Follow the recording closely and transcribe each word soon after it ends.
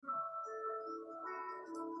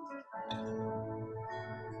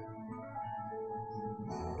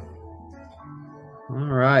All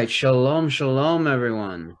right, shalom, shalom,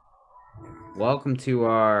 everyone. Welcome to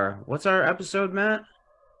what's our episode, Matt?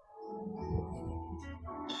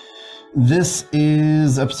 This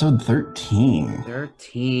is episode 13.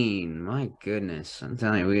 13. My goodness. I'm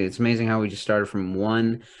telling you, it's amazing how we just started from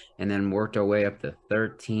one and then worked our way up to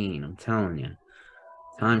 13. I'm telling you,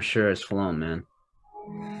 time sure has flown, man.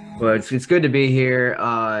 But it's good to be here.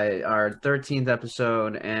 Our 13th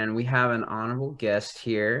episode, and we have an honorable guest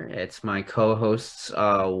here. It's my co-host's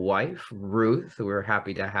wife, Ruth. We're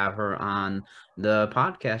happy to have her on the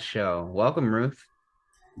podcast show. Welcome, Ruth.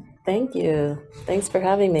 Thank you. Thanks for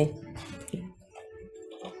having me.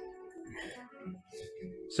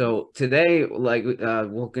 So today,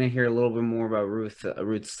 we're gonna hear a little bit more about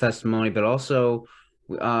Ruth's testimony, but also,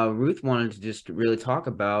 Ruth wanted to just really talk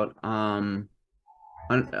about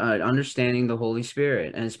understanding the Holy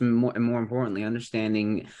Spirit, and more importantly,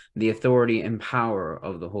 understanding the authority and power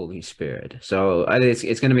of the Holy Spirit. So I think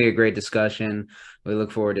it's going to be a great discussion. We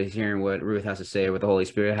look forward to hearing what Ruth has to say, what the Holy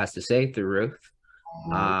Spirit has to say through Ruth.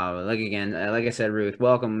 Like I said, Ruth,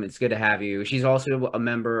 welcome. It's good to have you. She's also a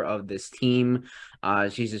member of this team.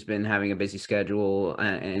 She's just been having a busy schedule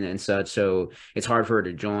and such, so it's hard for her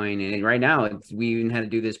to join. And right now, we even had to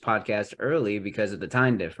do this podcast early because of the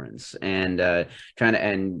time difference and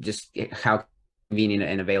just how convenient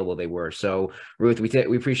and available they were. So, Ruth, we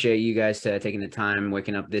appreciate you guys taking the time,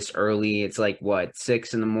 waking up this early. It's like what,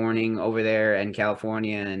 6 in the morning over there in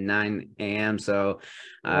California and 9 a.m. So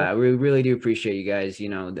we really do appreciate you guys,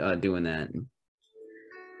 doing that.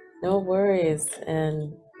 No worries.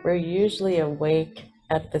 And we're usually awake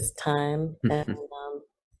at this time, and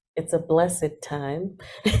it's a blessed time.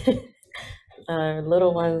 Our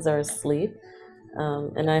little ones are asleep,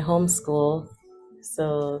 and I homeschool.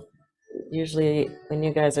 So usually when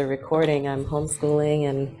you guys are recording, I'm homeschooling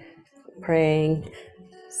and praying.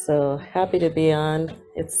 So happy to be on.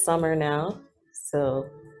 It's summer now. So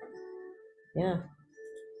yeah.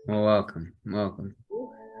 Well, welcome.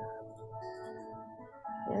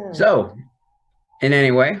 Yeah. So, in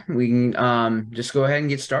any way, we can just go ahead and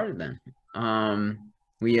get started then.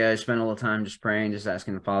 We spent a little time just praying, just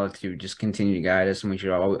asking the Father to just continue to guide us, and we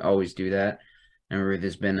should always do that. And Ruth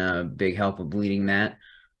has been a big help of leading that.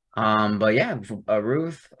 But yeah,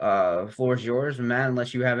 Ruth, floor is yours, Matt.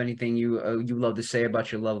 Unless you have anything you love to say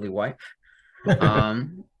about your lovely wife.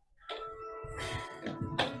 Um,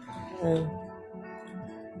 Uh,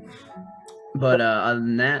 but other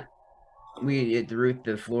than that, Ruth,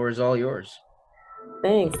 the floor is all yours.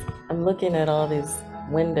 Thanks. I'm looking at all these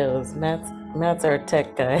windows. Matt's our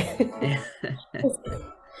tech guy.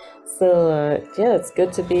 So yeah, it's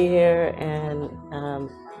good to be here, and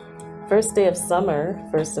first day of summer,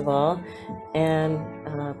 first of all, and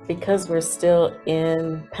because we're still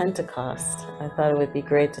in Pentecost, I thought it would be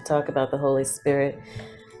great to talk about the Holy Spirit.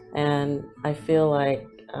 And I feel like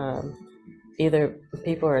either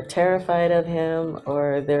people are terrified of him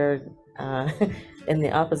or they're in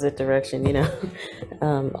the opposite direction,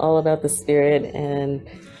 all about the Spirit. And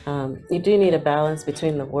you do need a balance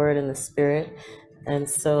between the Word and the Spirit. And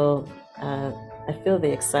so I feel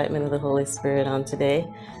the excitement of the Holy Spirit on today.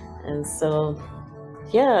 And so,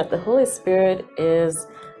 yeah, the Holy Spirit is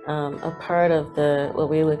a part of what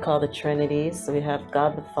we would call the Trinity. So we have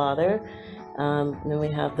God the Father, then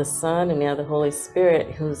we have the Son, and we have the Holy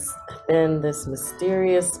Spirit, who's been this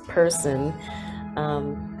mysterious person.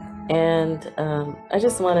 And I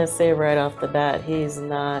just want to say right off the bat, he's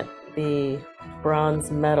not the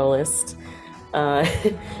bronze medalist.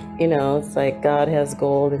 It's like God has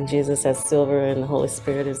gold and Jesus has silver and the Holy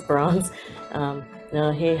Spirit is bronze.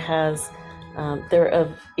 No, he has, they're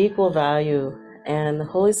of equal value, and the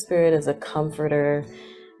Holy Spirit is a comforter,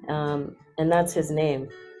 and that's his name,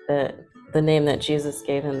 the name that Jesus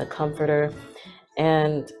gave him, the comforter.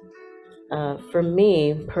 And for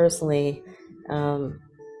me personally,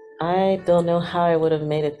 I don't know how I would have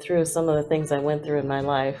made it through some of the things I went through in my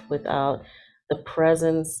life without the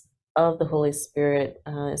presence of the Holy Spirit,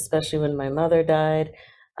 especially when my mother died.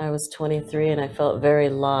 I was 23 and I felt very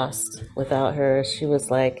lost without her. She was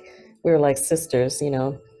like, we were like sisters,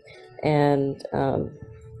 and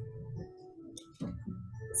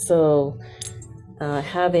so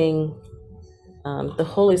having the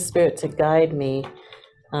Holy Spirit to guide me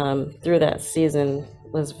through that season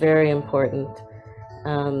was very important.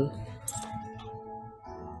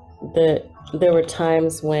 There were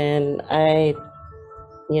times when I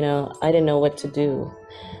didn't know what to do.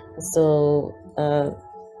 So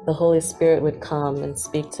the Holy Spirit would come and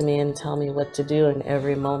speak to me and tell me what to do in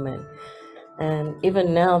every moment. And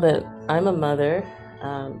even now that I'm a mother,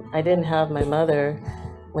 I didn't have my mother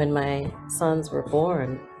when my sons were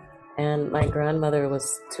born. and my grandmother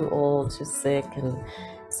was too old, too sick, and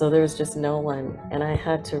so there was just no one. And I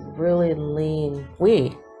had to really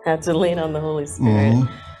we had to lean on the Holy Spirit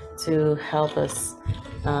to help us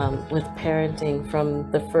with parenting from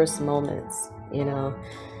the first moments, you know.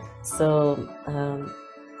 So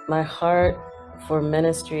my heart for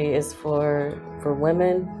ministry is for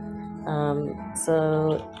women.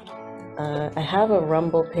 So I have a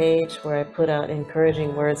Rumble page where I put out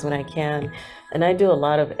encouraging words when I can, and I do a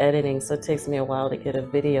lot of editing, so it takes me a while to get a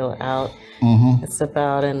video out. It's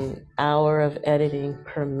about an hour of editing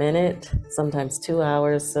per minute, sometimes 2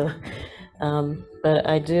 hours. So, but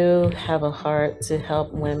I do have a heart to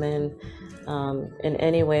help women in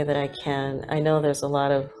any way that I can. I know there's a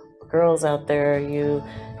lot of girls out there. You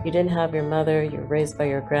didn't have your mother, you're raised by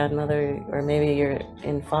your grandmother, or maybe you're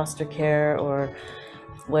in foster care or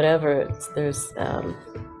whatever. There's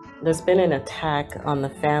been an attack on the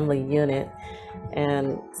family unit,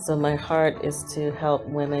 and so my heart is to help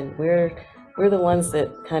women. We're the ones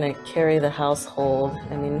that kind of carry the household.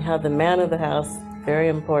 I mean, have the man of the house, very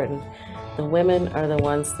important. The women are the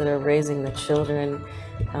ones that are raising the children,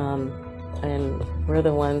 and we're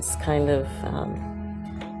the ones kind of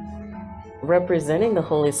representing the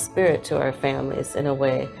Holy Spirit to our families in a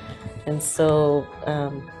way. And so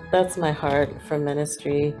that's my heart for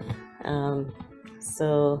ministry.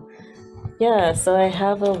 So I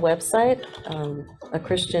have a website,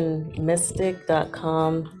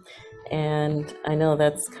 achristianmystic.com, and I know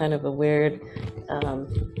that's kind of a weird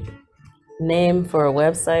name for a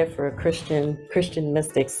website for a Christian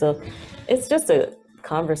mystic. So it's just a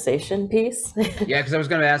conversation piece. Yeah, because I was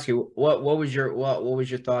going to ask you what was your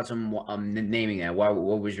thoughts on naming that? What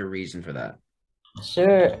was your reason for that?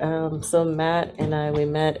 Sure. So Matt and I, we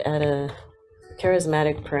met at a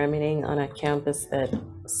charismatic prayer meeting on a campus that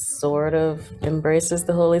sort of embraces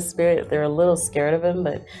the Holy Spirit. They're a little scared of him,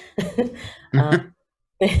 but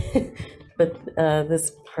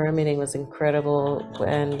this prayer meeting was incredible,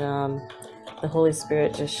 and the Holy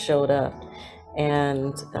Spirit just showed up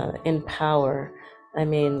and in power. I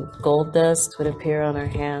mean, gold dust would appear on our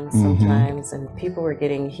hands sometimes, and people were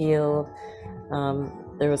getting healed.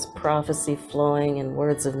 There was prophecy flowing and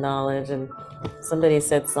words of knowledge, and somebody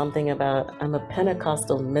said something about, I'm a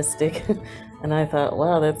Pentecostal mystic, and I thought,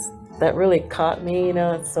 wow, that really caught me, you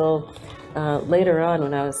know. So later on,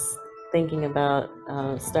 when I was thinking about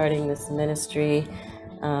starting this ministry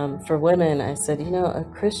for women, I said, you know, a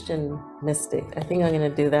Christian mystic. I think I'm going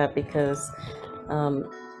to do that because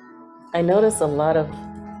I notice a lot of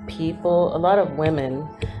women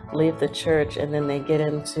leave the church and then they get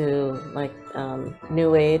into like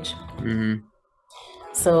New Age.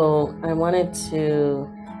 So I wanted to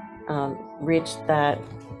reach that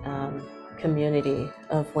community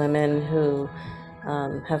of women who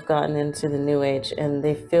have gotten into the New Age and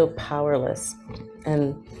they feel powerless,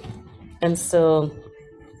 and so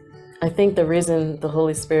I think the reason the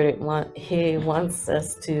Holy Spirit wants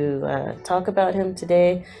us to talk about him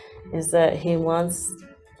today is that he wants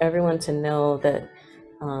everyone to know that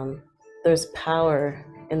there's power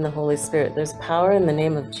in the Holy Spirit. There's power in the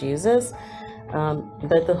name of Jesus,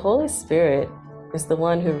 but the Holy Spirit is the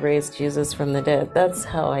one who raised Jesus from the dead. That's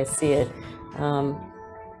how I see it,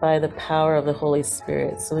 by the power of the Holy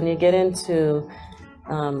Spirit. So when you get into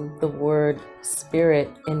the word spirit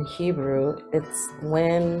in Hebrew, it's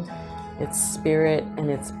wind, it's spirit, and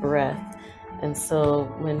it's breath. And so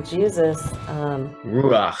when Jesus,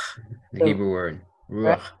 Ruach, the Hebrew word,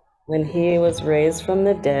 Ruach. When he was raised from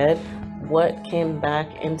the dead, what came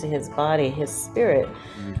back into his body? His spirit.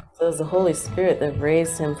 So it was the Holy Spirit that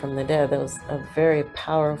raised him from the dead. That was a very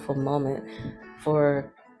powerful moment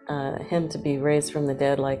for him to be raised from the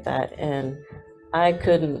dead like that. And I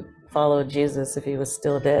couldn't follow Jesus if he was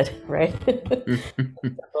still dead, right?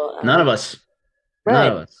 So, None of us. Right.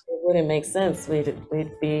 None of us. It wouldn't make sense. We'd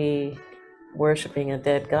be worshiping a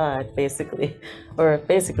dead God, basically, or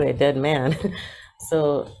basically a dead man.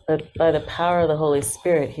 So, but by the power of the Holy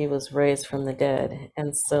Spirit, he was raised from the dead.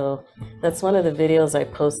 And so that's one of the videos I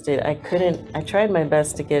posted. I tried my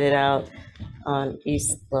best to get it out on we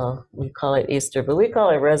call it Easter, but we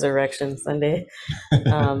call it Resurrection Sunday.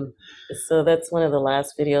 So that's one of the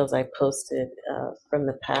last videos I posted from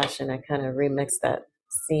the Passion. I kind of remixed that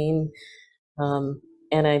scene.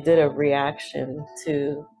 And I did a reaction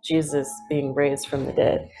to Jesus being raised from the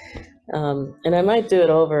dead. And I might do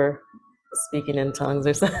it over speaking in tongues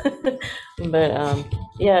or something. But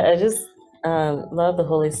I just love the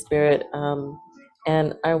Holy Spirit.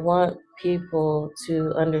 And I want people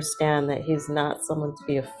to understand that he's not someone to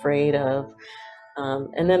be afraid of.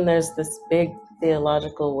 And then there's this big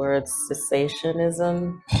theological word,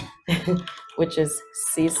 cessationism. which is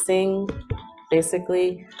ceasing,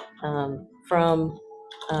 basically, from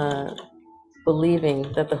believing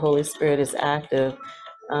that the Holy Spirit is active.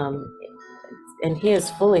 Um, and He is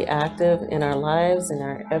fully active in our lives, in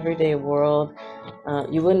our everyday world.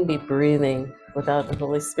 You wouldn't be breathing without the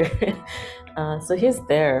Holy Spirit. So He's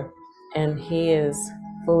there, and He is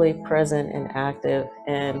fully present and active.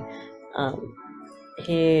 And um,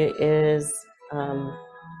 He is, I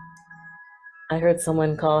heard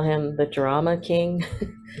someone call Him the drama king.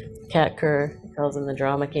 Kat Kerr calls Him the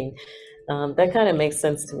drama king. That kind of makes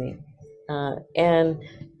sense to me. And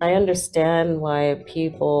I understand why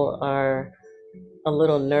people are a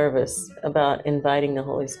little nervous about inviting the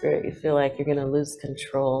Holy Spirit. You feel like you're going to lose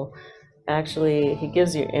control. Actually, He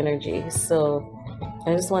gives you energy. So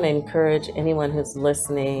I just want to encourage anyone who's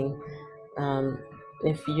listening,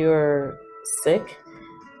 if you're sick,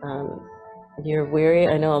 you're weary.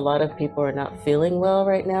 I know a lot of people are not feeling well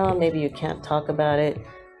right now. Maybe you can't talk about it.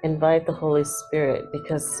 Invite the Holy Spirit,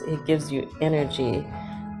 because He gives you energy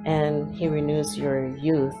and He renews your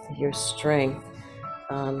youth, your strength.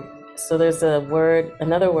 So there's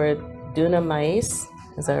another word, dunamais.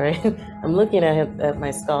 Is that right? I'm looking at my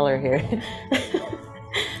scholar here.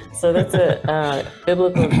 So that's a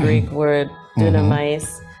biblical Greek word,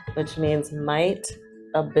 dunamais, which means might,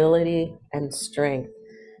 ability, and strength.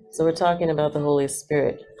 So we're talking about the Holy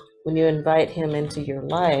Spirit. When you invite Him into your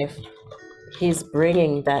life, He's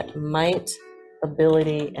bringing that might,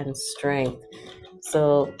 ability, and strength.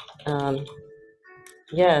 So,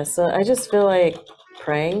 so I just feel like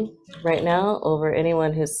praying right now over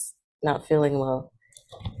anyone who's not feeling well,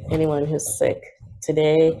 anyone who's sick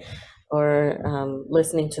today, or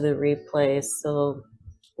listening to the replay. So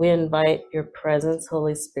we invite your presence,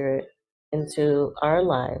 Holy Spirit, into our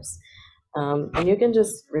lives. And you can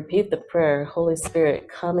just repeat the prayer, Holy Spirit,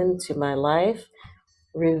 come into my life,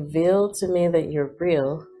 reveal to me that you're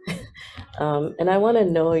real. And I want to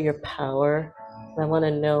know your power. I want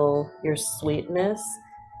to know your sweetness.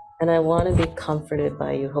 And I want to be comforted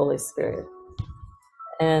by you, Holy Spirit.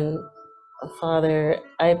 And Father,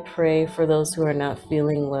 I pray for those who are not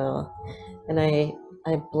feeling well. And I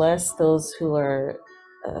bless those who are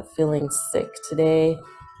feeling sick today.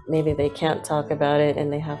 Maybe they can't talk about it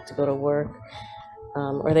and they have to go to work,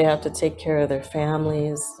 or they have to take care of their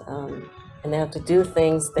families, and they have to do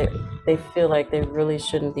things that they feel like they really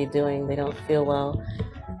shouldn't be doing. They don't feel well.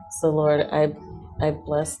 So Lord, I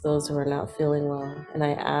bless those who are not feeling well, and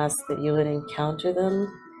I ask that you would encounter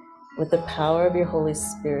them with the power of your Holy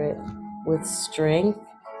Spirit, with strength,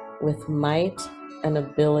 with might and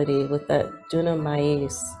ability, with that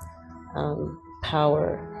dunamais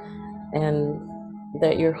power, and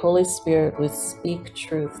that your Holy Spirit would speak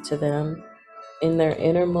truth to them in their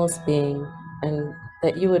innermost being, and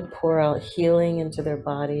that you would pour out healing into their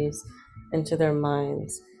bodies, into their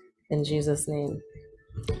minds. In Jesus' name.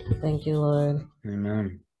 Thank you, Lord.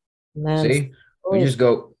 Amen. Amen. See, we just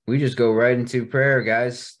go right into prayer,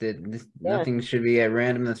 guys. Nothing should be at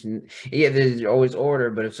random. There's always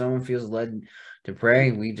order, but if someone feels led to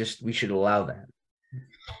pray, we should allow that.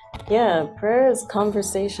 Yeah, prayer is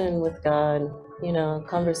conversation with God,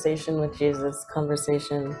 conversation with Jesus,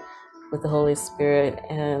 conversation with the Holy Spirit,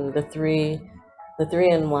 and the three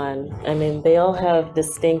in one. I mean, they all have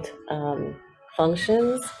distinct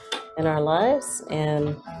functions in our lives.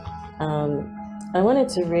 And I wanted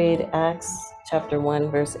to read Acts chapter 1,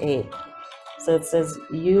 verse 8. So it says,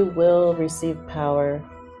 you will receive power,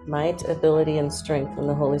 might, ability, and strength when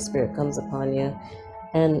the Holy Spirit comes upon you.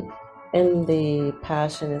 And in the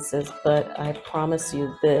Passion, it says, but I promise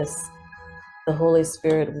you this, the Holy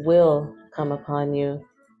Spirit will come upon you,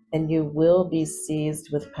 and you will be seized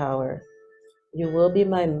with power. You will be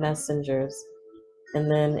my messengers.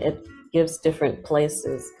 And then it gives different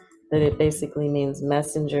places that it basically means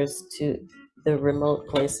messengers to the remote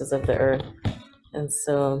places of the earth. And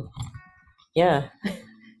so,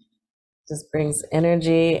 just brings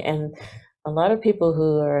energy. And a lot of people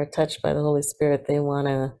who are touched by the Holy Spirit, they want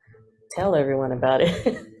to tell everyone about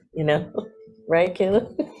it, right,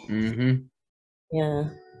 Caleb? Mm-hmm. Yeah.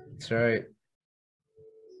 That's right.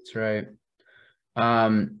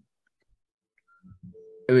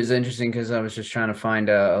 It was interesting because I was just trying to find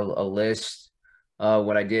a list.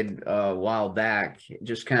 What I did a while back,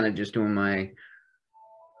 just doing my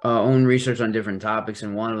own research on different topics,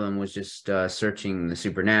 and one of them was just searching the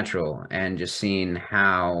supernatural and just seeing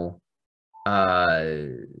how it's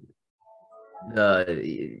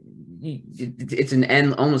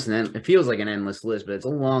it feels like an endless list, but it's a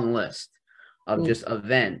long list of just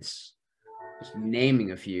events. Just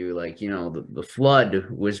naming a few, like, the flood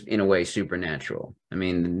was in a way supernatural. I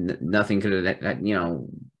mean, nothing could have,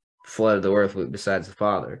 flooded the earth with besides the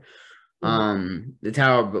Father. Mhm. The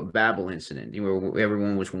Tower of Babel incident, where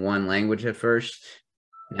everyone was one language at first.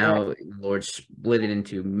 Right. Now the Lord split it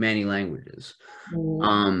into many languages. Mhm.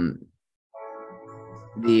 Um,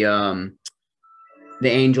 the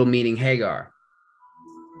angel meeting Hagar.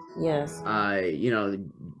 Yes. You know,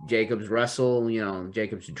 Jacob's wrestle. You know,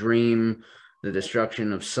 Jacob's dream, the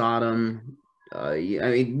destruction of Sodom. I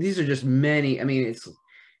mean, these are just many. I mean, it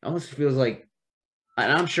almost feels like,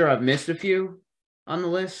 and I'm sure I've missed a few on the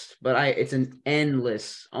list, but it's an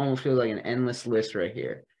endless, almost feels like an endless list right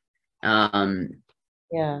here. Um,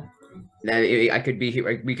 Yeah. that I could be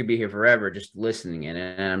here, we could be here forever just listening in,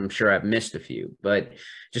 and I'm sure I've missed a few, but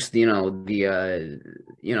just when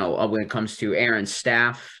it comes to Aaron's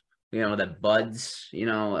staff, that buds,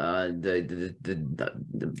 the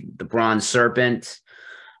bronze serpent,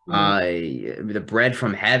 Mhm. the bread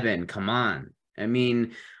from heaven. Come on, I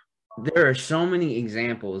mean, there are so many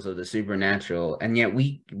examples of the supernatural, and yet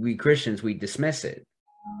we Christians, we dismiss it.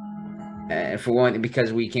 For one,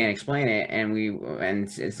 because we can't explain it, and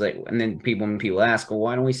it's like, and then when people ask, well,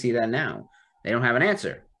 why don't we see that now? They don't have an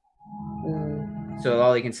answer. Mm. So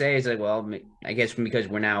all they can say is like, well, I guess because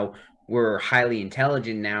we're highly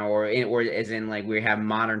intelligent now, or as in like we have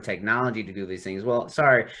modern technology to do these things. Well,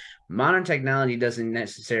 sorry, modern technology doesn't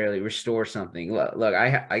necessarily restore something. Look,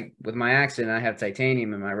 I with my accident, I have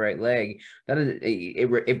titanium in my right leg. That is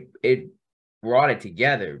it brought it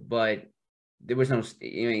together, but there was no,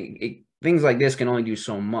 things like this can only do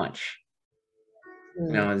so much,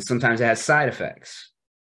 Mm. and sometimes it has side effects.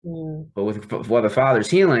 Mm. But with the Father's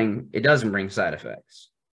healing, it doesn't bring side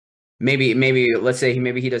effects. Maybe let's say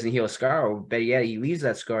maybe he doesn't heal a scar, but yeah, he leaves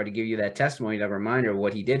that scar to give you that testimony, that reminder of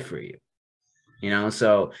what he did for you.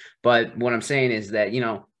 So, but what I'm saying is that,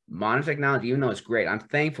 modern technology, even though it's great, I'm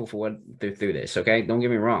thankful for what through this. Okay, don't get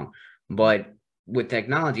me wrong, but with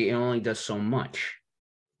technology, it only does so much.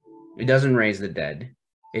 It doesn't raise the dead.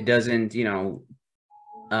 It doesn't,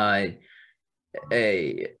 a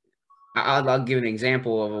I'll give an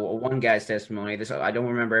example of one guy's testimony. This, I don't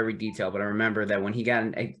remember every detail, but I remember that when he got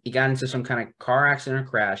into some kind of car accident or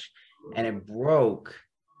crash, and it broke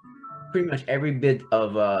pretty much every bit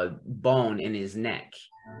of bone in his neck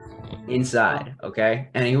Wow. inside. Okay,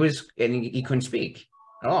 and he couldn't speak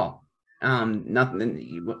at all.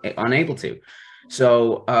 Nothing, unable to.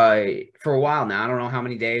 So for a while now, I don't know how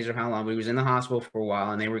many days or how long, but he was in the hospital for a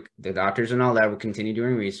while, and the doctors and all that would continue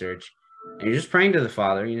doing research, and you're just praying to the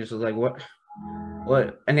Father. You just was like, what?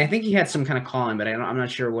 And I think he had some kind of calling, but I'm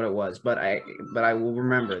not sure what it was. But I will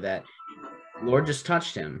remember that Lord just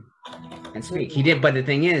touched him and speak. He did, but the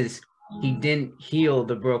thing is, he didn't heal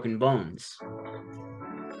the broken bones.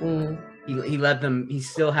 Mm. He let them. He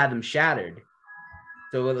still had them shattered.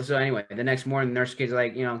 So anyway, the next morning, the nurse kid's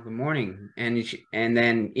like, good morning, and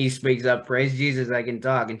then he speaks up, praise Jesus, I can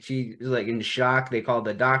talk, and she's like in shock. They called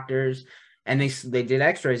the doctors, and they did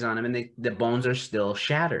X-rays on him, and the bones are still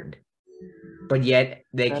shattered, but yet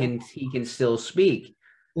he can still speak.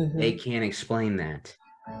 They Mm-hmm. can't explain that.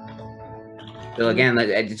 So again,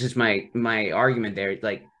 it's just my argument there.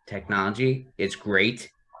 Like, technology, it's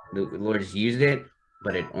great. The Lord has used it,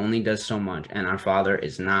 but it only does so much, and our Father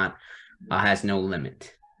has no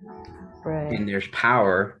limit. Right. And there's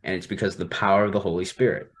power, and it's because of the power of the Holy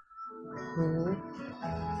Spirit. Mm-hmm.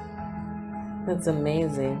 That's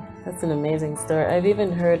amazing. That's an amazing story. I've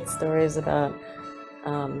even heard stories about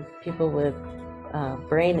people with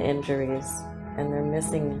brain injuries, and they're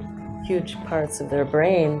missing huge parts of their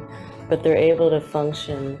brain, but they're able to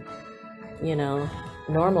function,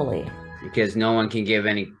 normally. Because no one can give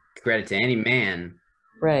any credit to any man,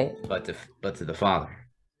 Right. but to the Father.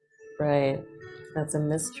 Right. That's a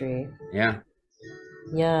mystery. Yeah.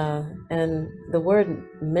 Yeah. And the word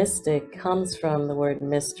mystic comes from the word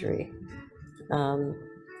mystery.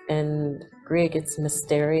 In Greek, it's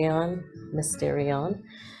mysterion.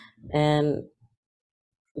 And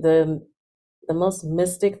the the most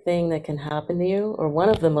mystic thing that can happen to you, or one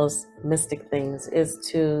of the most mystic things, is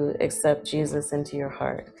to accept Jesus into your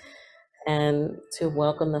heart and to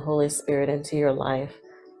welcome the Holy Spirit into your life.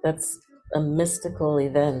 That's a mystical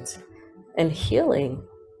event. And healing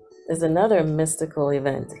is another mystical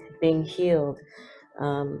event, being healed.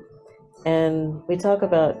 Um, and we talk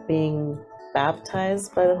about being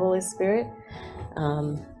baptized by the Holy Spirit.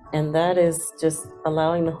 And that is just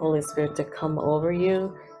allowing the Holy Spirit to come over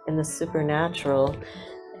you in the supernatural.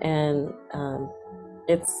 And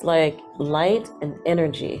it's like light and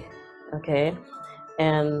energy, okay?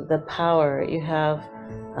 And the power you have.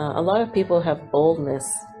 A lot of people have boldness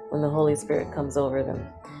when the Holy Spirit comes over them.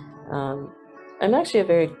 I'm actually a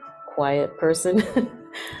very quiet person.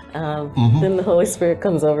 Then the Holy Spirit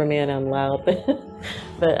comes over me and I'm loud.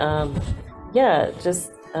 But yeah,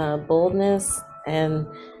 just boldness. And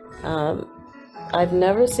I've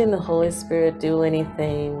never seen the Holy Spirit do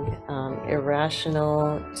anything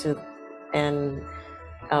irrational and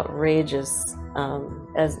outrageous,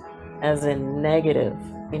 as in negative.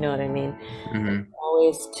 You know what I mean? It's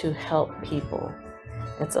always to help people.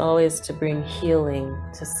 It's always to bring healing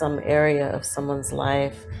to some area of someone's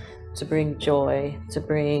life, to bring joy, to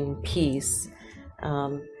bring peace.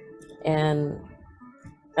 And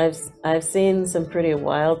I've seen some pretty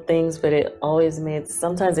wild things, but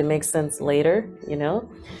sometimes it makes sense later, you know?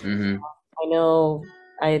 I know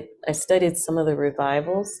I studied some of the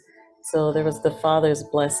revivals. So there was the Father's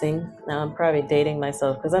blessing. Now I'm probably dating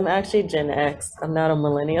myself because I'm actually Gen X. I'm not a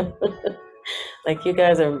millennial. Like you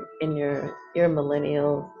guys are in your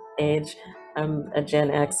millennial age. I'm a Gen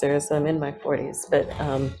Xer, so I'm in my 40s. But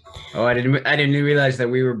oh, I didn't realize that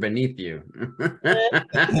we were beneath you.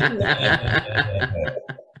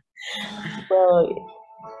 Well,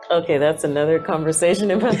 okay, that's another conversation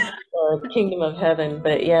about the kingdom of heaven.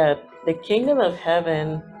 But yeah, the kingdom of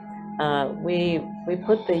heaven, we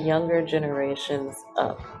put the younger generations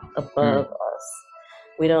up above us.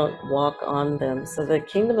 We don't walk on them. So the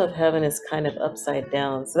kingdom of heaven is kind of upside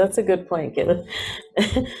down. So that's a good point, Caleb.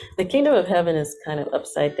 The kingdom of heaven is kind of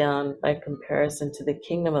upside down by comparison to the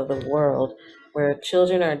kingdom of the world, where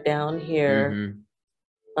children are down here,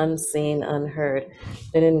 unseen, unheard.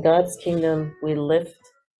 But in God's kingdom, we lift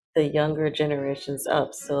the younger generations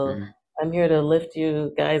up. So I'm here to lift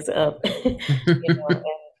you guys up, and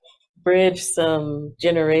bridge some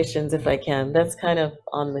generations if I can. That's kind of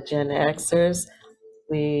on the Gen Xers.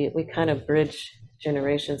 We kind of bridge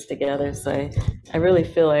generations together. So I really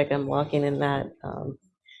feel like I'm walking in that.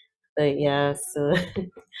 But yeah, so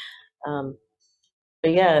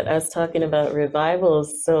but yeah, I was talking about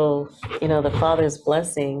revivals. So, the Father's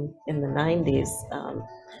blessing in the 90s,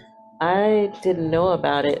 I didn't know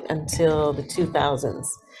about it until the 2000s.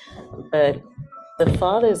 But the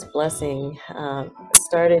Father's blessing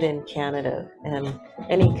started in Canada. And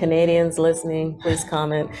any Canadians listening, please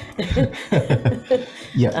comment.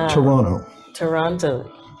 Yeah, Toronto.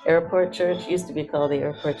 Toronto. Airport Church used to be called the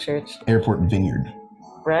Airport Church. Airport Vineyard.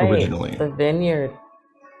 Right. Originally. The Vineyard.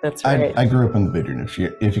 That's right. I grew up in the Vineyard,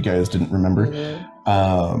 if you guys didn't remember.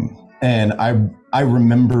 And I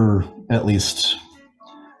remember at least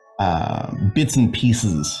bits and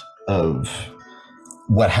pieces of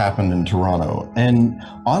what happened in Toronto. And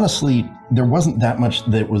honestly, there wasn't that much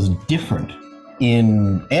that was different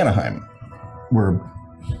in Anaheim,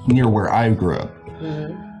 near where I grew up.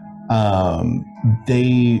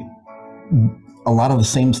 A lot of the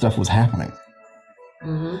same stuff was happening.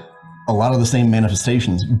 A lot of the same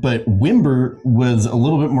manifestations, but Wimber was a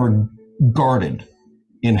little bit more guarded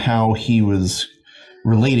in how he was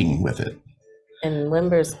relating with it. And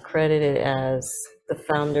Wimber's credited as the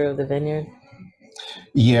founder of the Vineyard.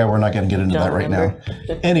 Yeah, we're not going to get into that right now.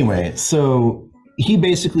 Anyway, so he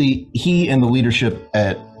and the leadership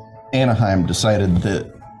at Anaheim decided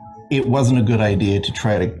that it wasn't a good idea to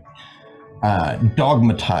try to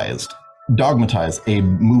dogmatize a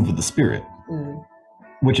move of the Spirit,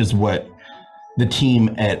 which is what the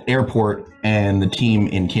team at Airport and the team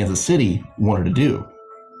in Kansas City wanted to do.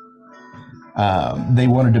 They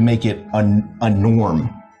wanted to make it a norm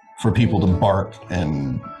for people to bark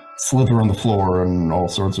and slither on the floor and all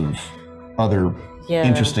sorts of other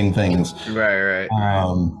interesting things. Right.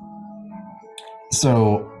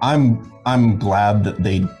 So I'm glad that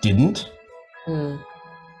they didn't.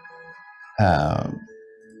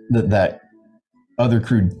 That other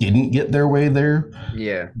crew didn't get their way there.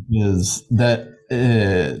 Yeah, because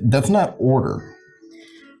that's not order.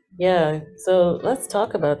 Yeah, so let's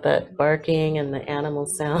talk about that barking and the animal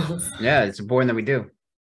sounds. Yeah, it's important that we do.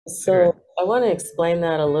 So I want to explain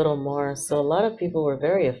that a little more. So a lot of people were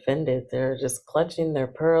very offended. They're just clutching their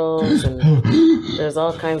pearls, and there's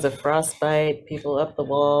all kinds of frostbite, people up the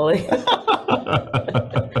wall.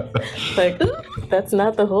 Like, that's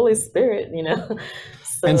not the Holy Spirit,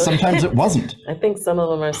 So, and sometimes it wasn't. I think some of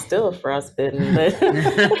them are still frostbitten. But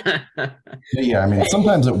yeah, I mean,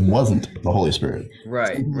 sometimes it wasn't the Holy Spirit.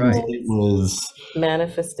 Right. It was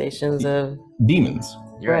manifestations of demons.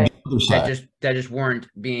 Right. That just weren't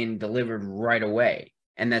being delivered right away.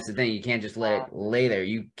 And that's the thing. You can't just let it lay there.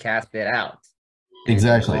 You cast it out.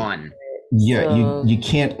 Exactly. Yeah, so, you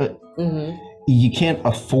can't you can't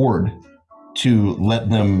afford to let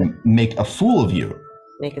them make a fool of you.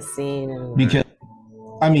 Make a scene. Because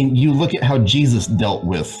I mean, you look at how Jesus dealt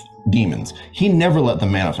with demons. He never let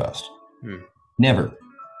them manifest. Never.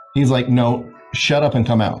 He's like, no, shut up and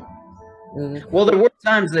come out. Well, there were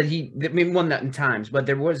times that I mean, well, not in times, but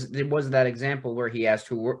there was that example where he asked,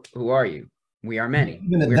 "Who are you?" We are many.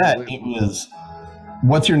 Even at that, it was,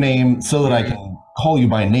 "What's your name?" so that I can call you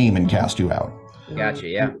by name and cast you out. Gotcha.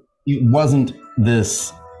 Yeah. It wasn't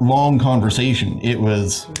this long conversation. It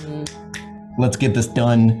was, let's get this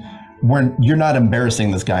done. You're not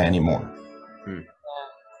embarrassing this guy anymore.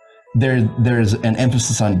 There's an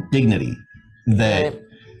emphasis on dignity that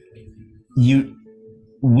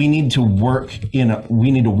we need to walk in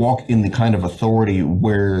the kind of authority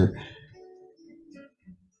where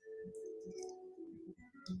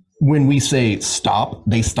when we say stop,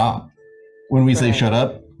 they stop. When we say shut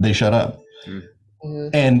up, they shut up.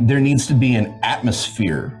 And there needs to be an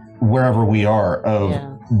atmosphere wherever we are of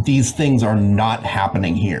these things are not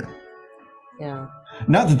happening here. Yeah.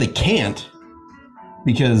 Not that they can't,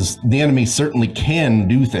 because the enemy certainly can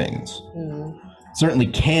do things. Certainly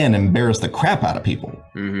can embarrass the crap out of people.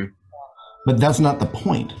 But that's not the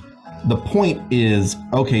point. The point is,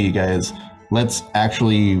 okay, you guys, let's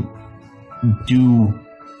actually do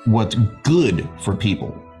what's good for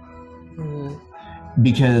people.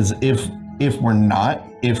 Because if we're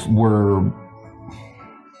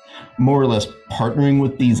more or less partnering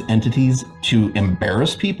with these entities to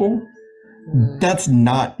embarrass people, that's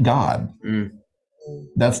not God.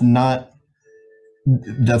 That's not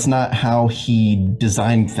how he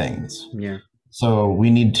designed things. Yeah. So we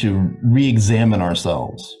need to re-examine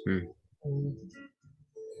ourselves.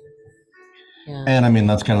 And I mean,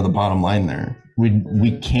 that's kind of the bottom line there.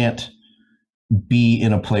 We can't be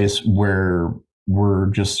in a place where we're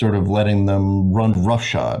just sort of letting them run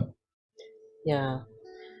roughshod. Yeah.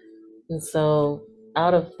 And so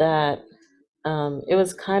out of that, it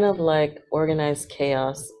was kind of like organized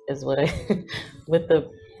chaos is what with the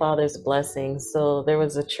Father's blessing. So there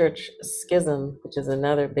was a church schism, which is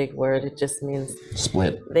another big word. It just means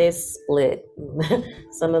split. They split.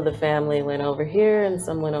 Some of the family went over here and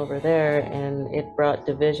some went over there, and it brought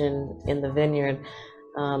division in the vineyard.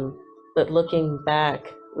 But looking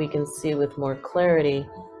back, we can see with more clarity,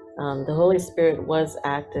 the Holy Spirit was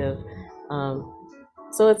active.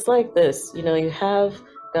 So it's like this, you have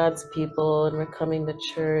God's people and we're coming to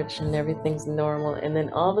church and everything's normal. And then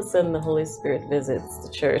all of a sudden the Holy Spirit visits the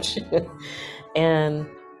church and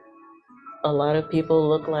a lot of people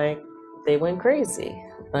look like they went crazy.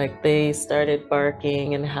 Like they started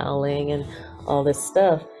barking and howling and all this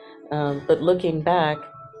stuff. But looking back,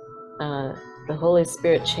 the Holy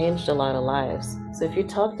Spirit changed a lot of lives. So if you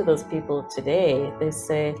talk to those people today, they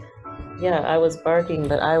say, yeah, I was barking,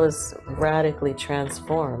 but I was radically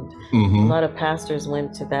transformed. A lot of pastors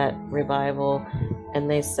went to that revival and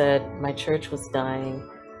they said, my church was dying.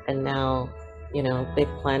 And now, they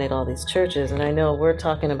planted all these churches. And I know we're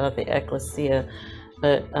talking about the ecclesia,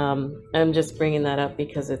 but I'm just bringing that up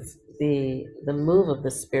because it's the move of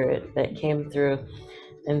the Spirit that came through.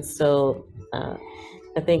 And so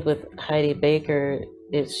I think with Heidi Baker,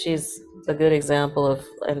 she's a good example of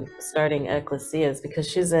starting ecclesias because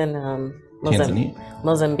she's in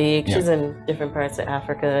Mozambique. She's in different parts of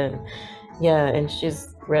Africa, and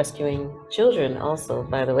she's rescuing children also,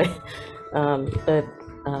 by the way. But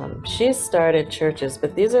she started churches,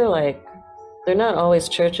 but these are they're not always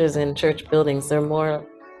churches in church buildings. They're more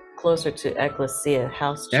closer to ecclesia,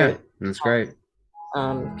 house church. Yeah, that's great.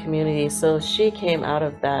 Community. So she came out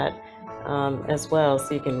of that as well.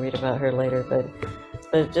 So you can read about her later,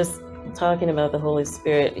 but just talking about the Holy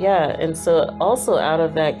Spirit. Yeah. And so also out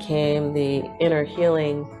of that came the inner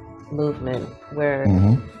healing movement where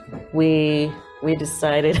we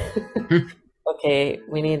decided, okay,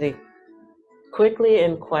 we need to quickly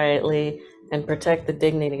and quietly and protect the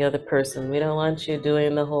dignity of the person. We don't want you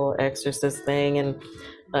doing the whole exorcist thing and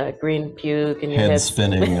green puke and your head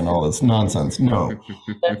spinning and all this nonsense. No.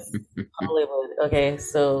 That's Hollywood. Okay,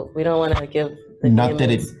 so we don't want to give the not that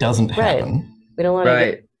it doesn't happen. Right. We don't want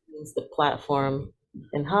to give the platform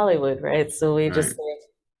in Hollywood, right? So we just say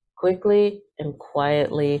quickly and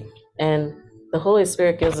quietly, and the Holy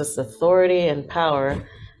Spirit gives us authority and power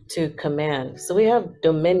to command. So we have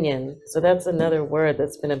dominion. So that's another word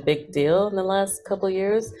that's been a big deal in the last couple of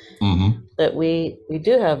years, that we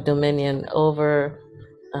do have dominion over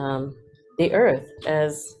the earth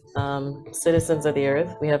as citizens of the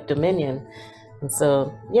earth. We have dominion. And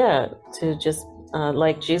so, to just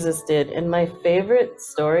like Jesus did. And my favorite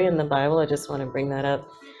story in the Bible, I just want to bring that up.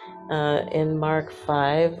 In Mark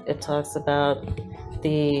 5, it talks about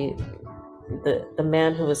the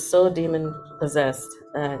man who was so demon possessed,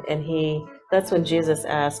 and that's when Jesus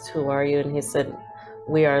asked, "Who are you?" And he said,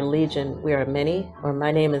 "We are legion, we are many," or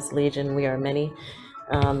 "My name is Legion, we are many."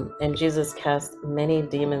 And Jesus cast many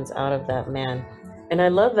demons out of that man. And I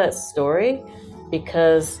love that story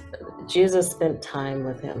because Jesus spent time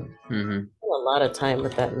with him. Mm-hmm. A lot of time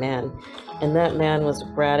with that man, and that man was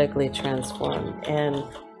radically transformed, and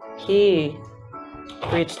he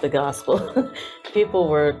preached the gospel. People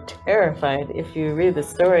were terrified. If you read the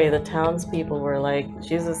story, the townspeople were like,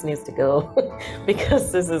 Jesus needs to go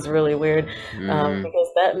because this is really weird.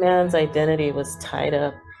 Because that man's identity was tied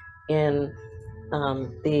up in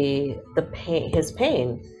the pain, his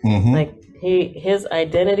pain. Like his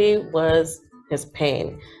identity was his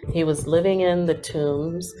pain. He was living in the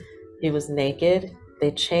tombs. He was naked. They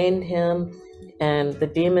chained him, and the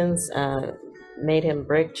demons made him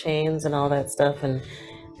break chains and all that stuff. And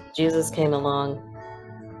Jesus came along.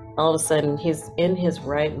 All of a sudden, he's in his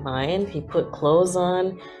right mind. He put clothes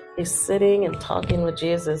on. He's sitting and talking with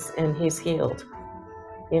Jesus, and he's healed.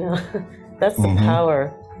 That's the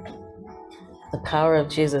power. The power of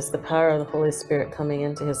Jesus, the power of the Holy Spirit coming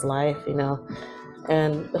into his life,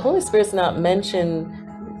 And the Holy Spirit's not mentioned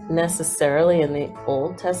necessarily in the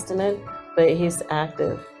Old Testament, but he's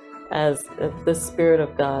active as the Spirit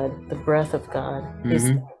of God, the breath of God.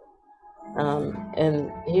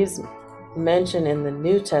 And he's mentioned in the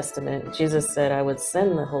New Testament. Jesus said, I will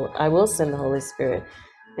send the Holy Spirit,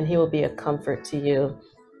 and he will be a comfort to you.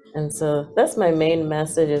 And so that's my main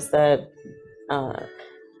message, is that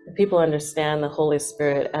people understand the Holy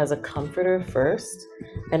Spirit as a comforter first,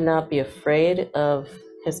 and not be afraid of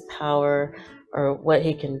his power or what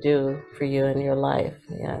he can do for you in your life.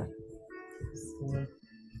 Yeah.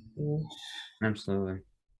 Absolutely.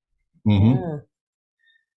 Yeah.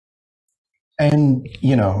 And,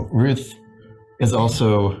 Ruth is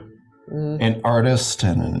also an artist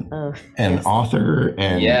and an author.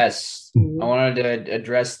 And yes, I wanted to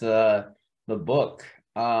address the book.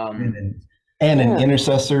 And an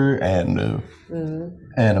intercessor and a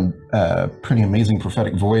pretty amazing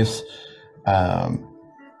prophetic voice.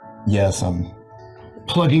 Yes, I'm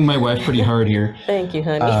plugging my wife pretty hard here. Thank you,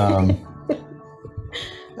 honey.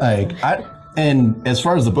 And as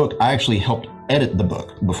far as the book, I actually helped edit the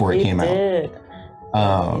book before it came out. You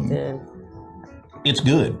did. It's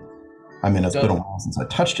good. I mean, it's been a while since I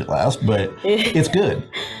touched it last, but it's good.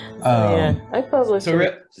 I published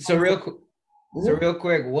it. So real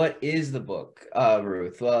quick, what is the book,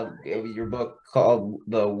 Ruth? Well, your book called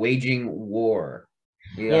The Waging War.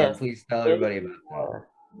 Yes. Please tell everybody about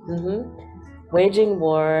that. Waging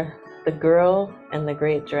War, The Girl and the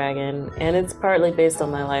Great Dragon. And it's partly based on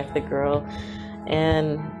my life, The Girl.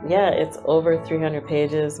 And yeah, it's over 300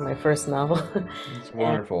 pages, my first novel. It's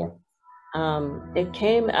wonderful. It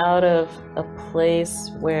came out of a place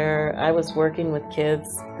where I was working with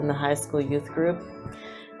kids in the high school youth group.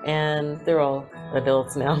 And they're all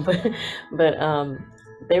adults now, but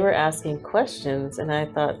they were asking questions, and I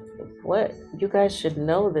thought, what, you guys should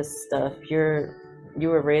know this stuff. You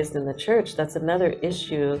were raised in the church. That's another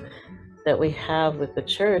issue that we have with the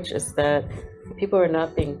church, is that people are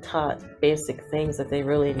not being taught basic things that they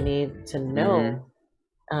really need to know.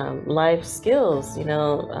 Life skills,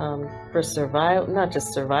 for survival, not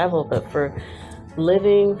just survival, but for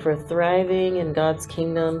living, for thriving in God's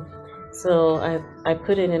kingdom. So I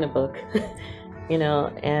put it in a book,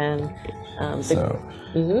 and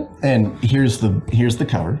and here's the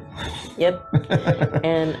cover. Yep.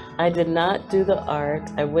 And I did not do the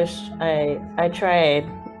art. I wish I tried.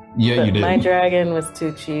 Yeah, you did. My dragon was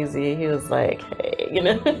too cheesy. He was like, hey,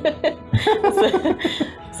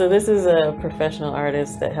 So this is a professional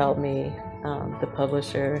artist that helped me, the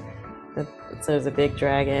publisher. So there's a big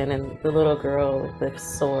dragon and the little girl with the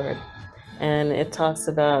sword. And it talks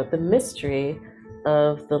about the mystery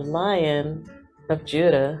of the Lion of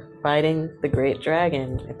Judah fighting the great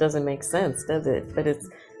dragon. It doesn't make sense, does it? But it's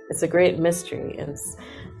a great mystery. And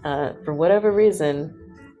for whatever reason,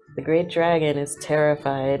 the great dragon is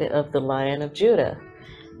terrified of the Lion of Judah.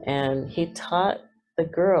 And he taught the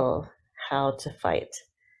girl how to fight.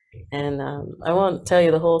 And I won't tell you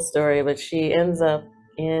the whole story, but she ends up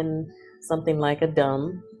in something like a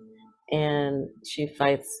dome, and she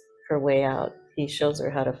fights her way out. He shows her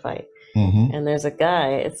how to fight. And there's a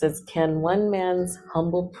guy, it says, can one man's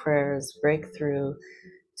humble prayers break through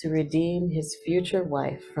to redeem his future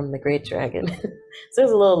wife from the great dragon? So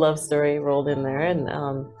there's a little love story rolled in there, and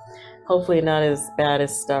hopefully not as bad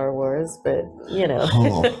as Star Wars, but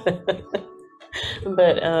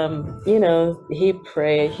but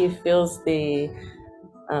he feels the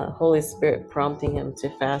Holy Spirit prompting him to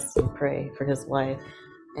fast and pray for his wife.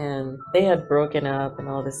 And they had broken up and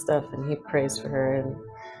all this stuff, and he prays for her.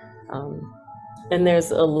 And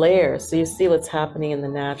there's a layer, so you see what's happening in the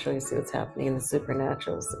natural, you see what's happening in the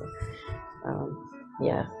supernatural. So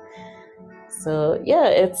So yeah,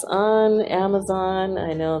 it's on Amazon.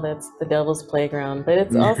 I know that's the devil's playground, but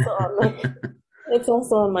it's also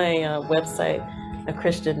on my website, A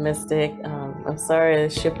Christian Mystic. I'm sorry, the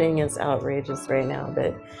shipping is outrageous right now,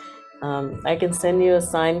 but I can send you a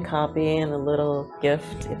signed copy and a little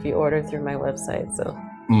gift if you order through my website. So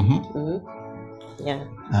yeah.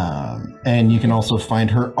 And you can also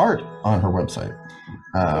find her art on her website.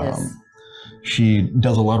 Yes. She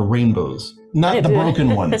does a lot of rainbows, not the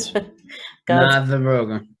broken ones, Not the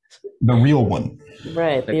broken, the real one,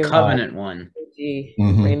 right? the covenant one.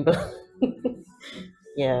 Rainbow.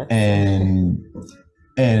 Yeah. And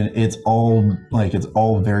it's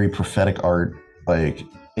all very prophetic art. Like,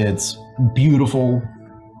 it's beautiful.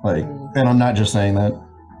 Like, and I'm not just saying that.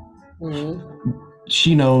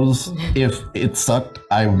 She knows if it sucked,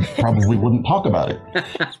 I probably wouldn't talk about it.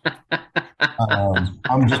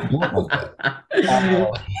 I'm just blunt with that.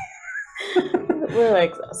 We're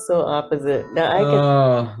like so opposite. Now I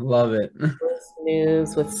can love it.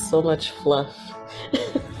 News with so much fluff.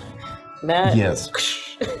 Matt. Yes.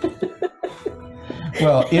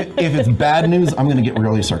 Well, if it's bad news, I'm going to get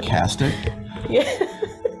really sarcastic. Yeah.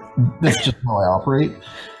 That's just how I operate.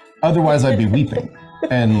 Otherwise, I'd be weeping.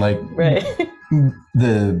 And like, right.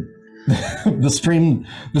 the stream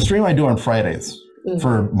I do on Fridays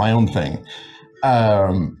for my own thing.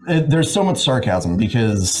 There's so much sarcasm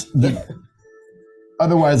because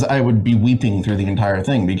otherwise I would be weeping through the entire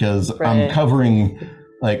thing because I'm covering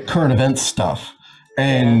like current events stuff,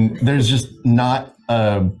 and there's just not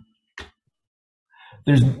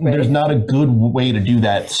there's not a good way to do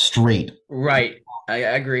that straight. Right, I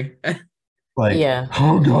agree. Like,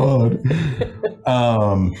 oh God.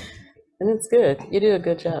 And it's good. You do a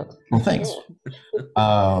good job. Well, thanks.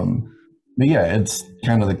 But yeah, it's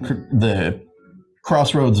kind of the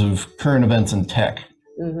crossroads of current events and tech.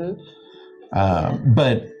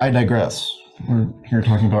 But I digress. We're here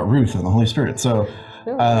talking about Ruth and the Holy Spirit. So,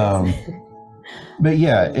 but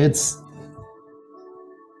yeah, it's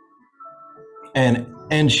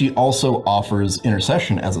and she also offers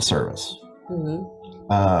intercession as a service.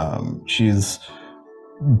 She's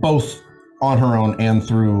both on her own and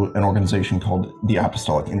through an organization called the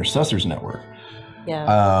Apostolic Intercessors Network.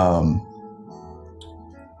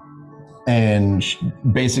 And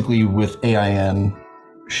basically with AIN,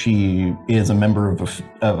 she is a member of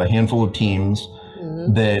a handful of teams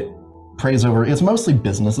that prays over, it's mostly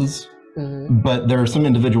businesses, but there are some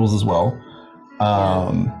individuals as well.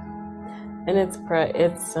 And it's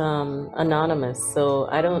anonymous, so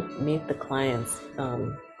I don't meet the clients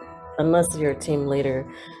unless you're a team leader.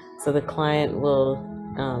 So the client will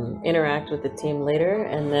interact with the team leader,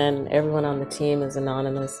 and then everyone on the team is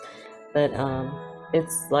anonymous. But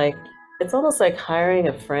it's almost like hiring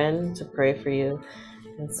a friend to pray for you.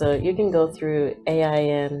 And so you can go through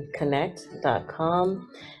ainconnect.com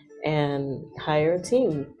and hire a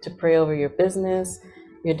team to pray over your business.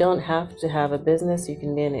 You don't have to have a business. You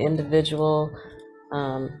can be an individual.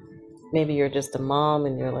 Maybe you're just a mom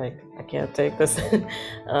and you're like, I can't take this.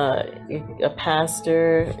 A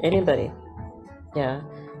pastor, anybody. Yeah.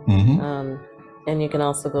 And you can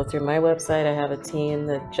also go through my website. I have a team,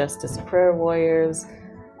 the Justice Prayer Warriors.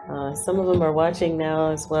 Some of them are watching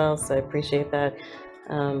now as well, so I appreciate that.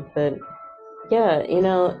 But yeah,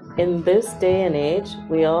 in this day and age,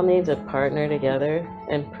 we all need to partner together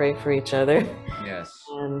and pray for each other. Yes.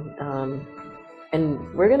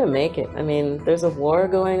 And we're gonna make it. I mean, there's a war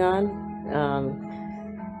going on,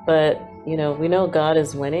 but we know God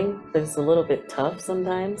is winning, but it's a little bit tough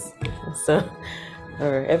sometimes. So,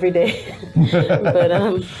 or every day. But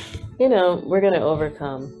we're gonna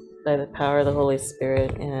overcome by the power of the Holy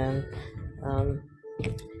Spirit, and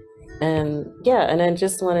I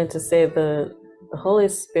just wanted to say the Holy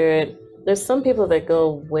Spirit. There's some people that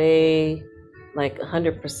go way like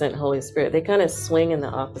 100% Holy Spirit. They kind of swing in the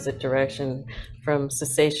opposite direction from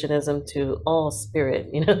cessationism to all spirit,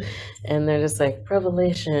 and they're just like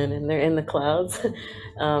revelation, and they're in the clouds.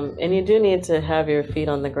 And you do need to have your feet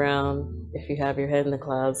on the ground if you have your head in the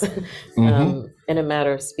clouds. In a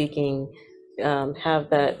matter of speaking, have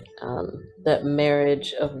that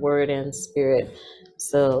marriage of word and spirit.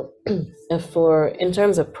 So in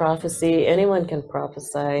terms of prophecy, anyone can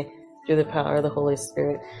prophesy through the power of the Holy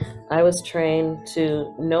Spirit. I was trained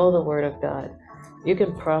to know the Word of God. You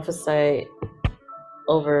can prophesy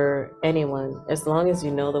over anyone as long as you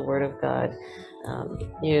know the Word of God.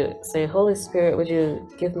 You say, Holy Spirit, would you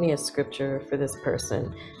give me a scripture for this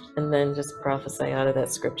person? And then just prophesy out of that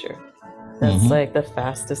scripture. That's like the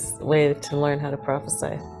fastest way to learn how to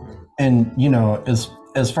prophesy. And,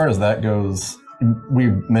 as far as that goes, we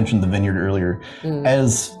mentioned the vineyard earlier.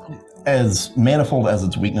 As manifold as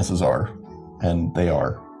its weaknesses are, and they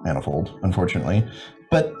are manifold, unfortunately.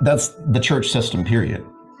 But that's the church system, period.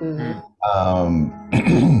 Mm-hmm.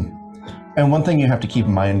 And one thing you have to keep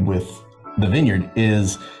in mind with the Vineyard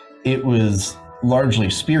is it was largely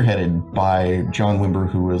spearheaded by John Wimber,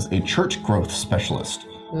 who was a church growth specialist.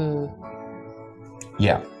 Mm.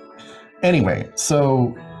 Yeah. Anyway,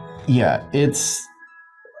 so yeah, it's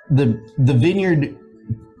the Vineyard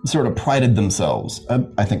sort of prided themselves.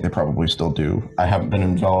 I think they probably still do. I haven't been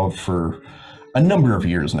involved for a number of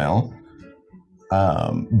years now,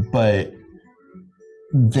 but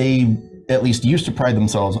they at least used to pride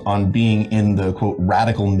themselves on being in the quote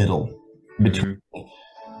radical middle between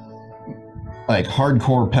like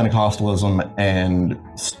hardcore Pentecostalism and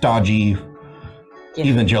stodgy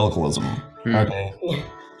evangelicalism. Okay,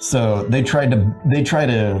 so they try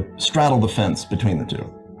to straddle the fence between the two.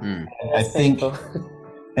 I think,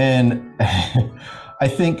 and I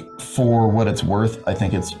think for what it's worth, I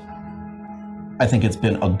think it's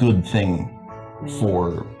been a good thing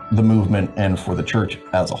for the movement and for the church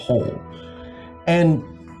as a whole. And,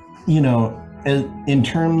 you know, in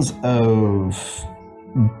terms of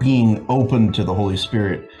being open to the Holy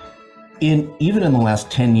Spirit, even in the last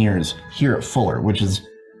 10 years here at Fuller, which is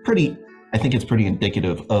I think it's pretty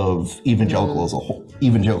indicative of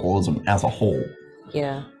evangelicalism as a whole.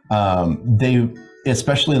 Yeah. They,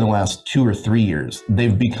 especially in the last 2 or 3 years,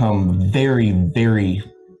 they've become very, very,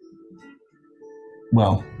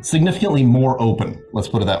 well, significantly more open, let's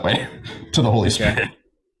put it that way, to the Holy Spirit.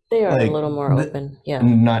 They are a little more open, yeah.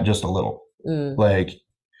 Not just a little. Like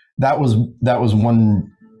that was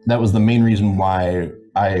the main reason why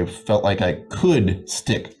I felt like I could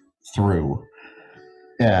stick through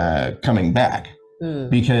coming back.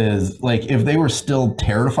 Because like if they were still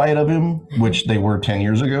terrified of him, which they were 10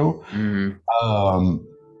 years ago,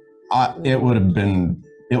 it would have been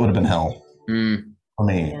hell for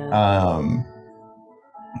me.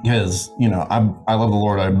 Because, you know, I love the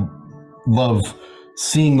Lord. I love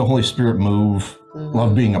seeing the Holy Spirit move,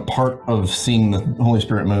 love being a part of seeing the Holy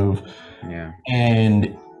Spirit move. Yeah.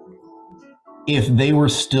 And if they were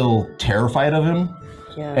still terrified of him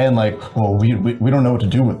and like, well, we don't know what to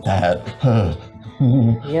do with that.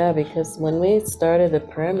 Yeah, because when we started the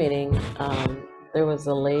prayer meeting, there was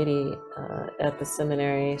a lady at the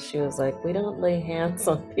seminary. She was like, we don't lay hands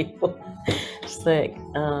on people. She's like,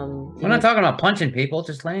 we're not talking about punching people,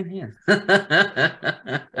 just laying hands.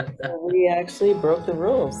 We actually broke the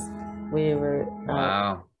rules. We were,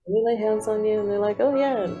 wow. We lay hands on you, and they're like, oh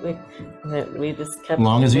yeah. We just kept, as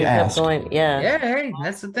long as you ask. Going. Yeah, hey,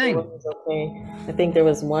 that's the thing. It was okay. I think there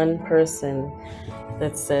was one person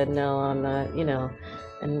that said, no, I'm not, you know,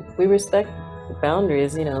 and we respect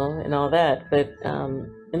boundaries, you know, and all that. But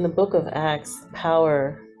in the book of Acts,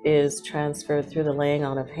 power is transferred through the laying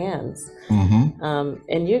on of hands.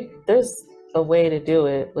 And there's a way to do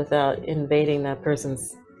it without invading that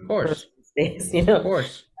person's space, you know. Of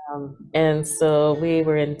course. And so we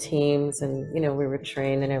were in teams, and, you know, we were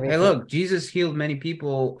trained and everything. Hey, look, Jesus healed many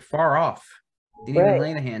people far off. Didn't even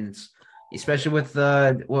lay the hands. Especially with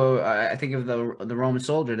I think of the Roman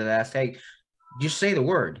soldier that asked, "Hey, just say the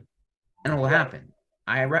word, and it will happen."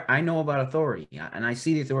 I know about authority, and I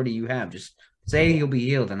see the authority you have. Just say he'll be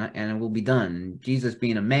healed, and it will be done. And Jesus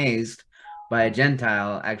being amazed by a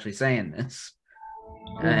Gentile actually saying this,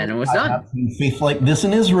 and it was done. I have seen faith like this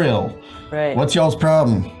in Israel. Right. What's y'all's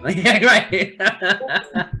problem? Yeah, right. He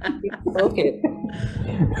spoke it.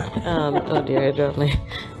 Oh dear, I dropped my.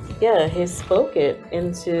 Yeah, he spoke it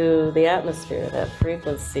into the atmosphere, that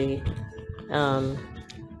frequency, and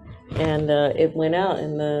it went out,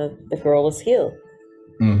 and the girl was healed.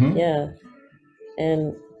 Yeah,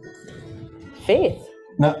 and faith.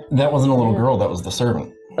 No, that wasn't a little girl. That was the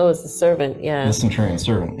servant. Oh, it's the servant. Yeah, the centurion's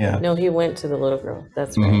servant. Yeah. No, he went to the little girl.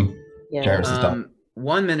 That's right. Yeah.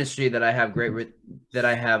 One ministry that I have great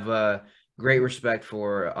respect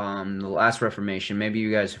for, the Last Reformation. Maybe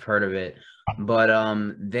you guys have heard of it. But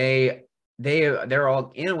they're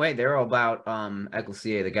all, in a way, they're all about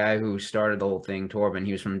Ecclesia. The guy who started the whole thing, Torben,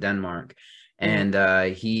 he was from Denmark, and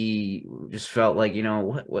he just felt like, you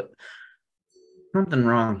know, what something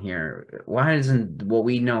wrong here. Why doesn't what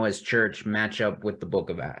we know as church match up with the Book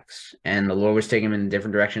of Acts? And the Lord was taking him in a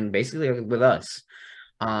different direction, basically with us,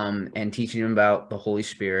 and teaching him about the Holy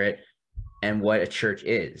Spirit and what a church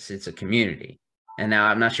is. It's a community. And now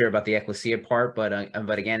I'm not sure about the ecclesia part, but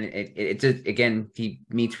again, it's again, he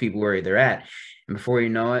meets people where they're at, and before you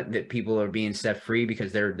know it, that people are being set free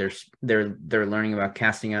because they're learning about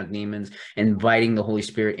casting out demons, inviting the Holy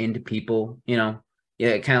Spirit into people. You know,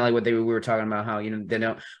 Yeah, kind of like what we were talking about, how, they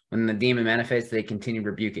don't, when the demon manifests, they continue to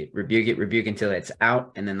rebuke until it's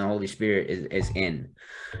out, and then the Holy Spirit is in.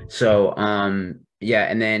 So, yeah,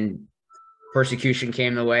 and then persecution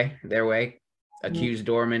came their way, accused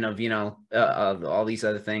Dorman of, of all these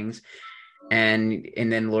other things. And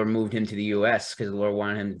then the Lord moved him to the U.S. because the Lord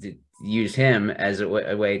wanted him to use him as a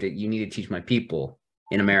way that you need to teach my people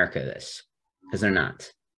in America this, because they're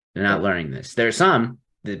not learning this. There are some,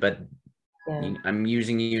 but I'm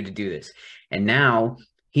using you to do this. And now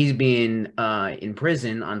he's being in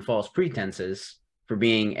prison on false pretenses for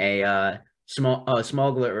being a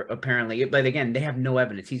smuggler, apparently. But again, they have no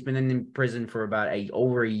evidence. He's been in prison for about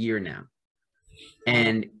over a year now,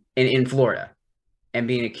 and in Florida, and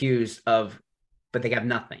being accused of, but they have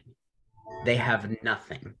nothing. They have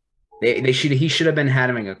nothing. He should have been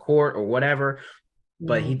having a court or whatever,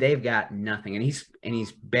 but they've got nothing, and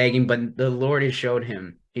he's begging. But the Lord has showed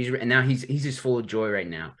him. He's just full of joy right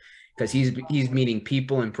now, because he's meeting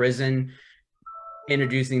people in prison,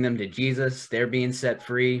 introducing them to Jesus. They're being set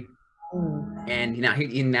free, and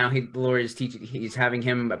the Lord is teaching. He's having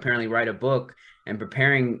him apparently write a book and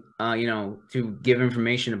preparing, to give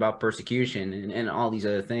information about persecution and all these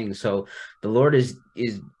other things. So the Lord is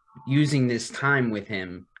using this time with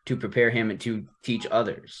him to prepare him and to teach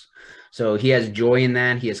others. So he has joy in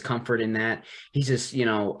that. He has comfort in that. He's just,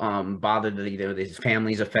 bothered that, his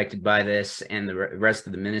family's affected by this, and the rest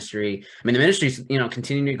of the ministry. I mean, the ministry's,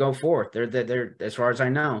 continuing to go forth. They're as far as I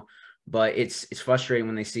know, but it's frustrating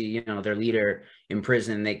when they see, their leader in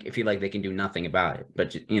prison. They feel like they can do nothing about it.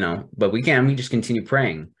 But, but we just continue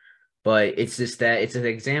praying. But it's just that it's an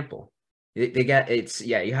example. You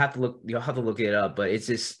have to look it up, but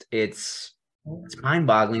it's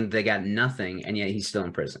mind-boggling that they got nothing, and yet he's still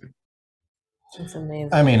in prison. It's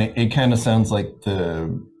amazing. I mean, it kind of sounds like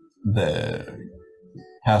the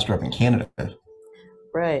pastor up in Canada,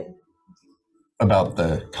 right? About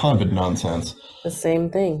the convent nonsense. The same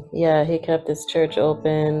thing. Yeah, he kept his church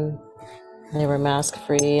open. They were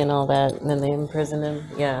mask-free and all that, and then they imprisoned him.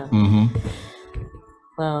 Yeah. Mm-hmm.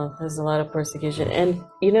 Well, there's a lot of persecution, and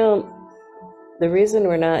the reason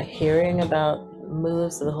we're not hearing about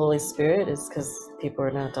moves of the Holy Spirit is because people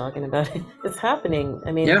are not talking about it. It's happening.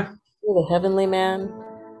 I mean, the heavenly man,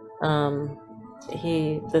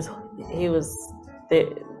 he was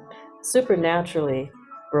supernaturally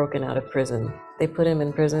broken out of prison. They put him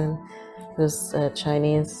in prison. It was a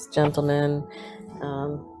Chinese gentleman.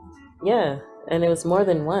 And it was more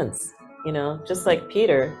than once, just like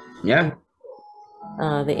Peter. Yeah.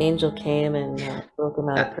 The angel came and broke him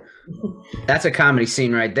out of prison. That's a comedy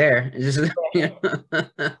scene right there. Exactly.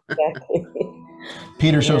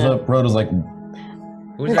 Peter shows up, Rhoda's like,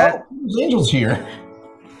 who's that? There's angels here.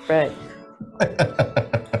 Right.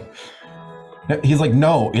 He's like,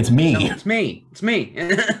 no, it's me. No, it's me. It's me.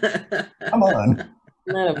 Come on.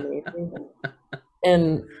 Not amazing.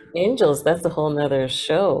 And angels, that's a whole nother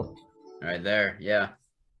show. Right there, yeah.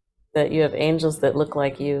 That you have angels that look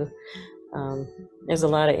like you. There's a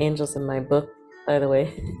lot of angels in my book, by the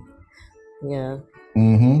way. Yeah.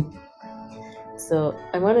 Mm-hmm. So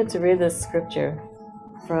I wanted to read this scripture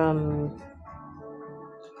from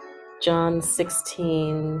John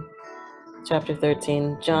 16, chapter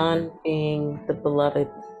 13. John being the beloved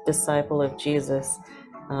disciple of Jesus,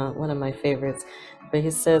 one of my favorites. But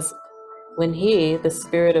he says, when he, the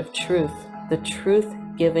Spirit of truth, the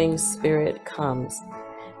truth-giving Spirit comes,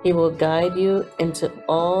 he will guide you into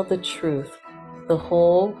all the truth, the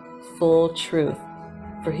whole, full truth.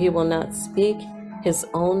 For he will not speak his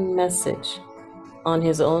own message on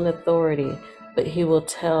his own authority, but he will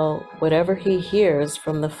tell whatever he hears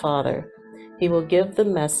from the Father. He will give the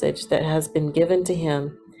message that has been given to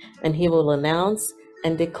him, and he will announce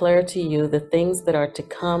and declare to you the things that are to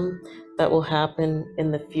come, that will happen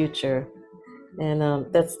in the future.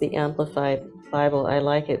 And that's the Amplified Bible. I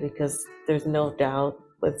like it because there's no doubt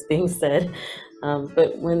what's being said.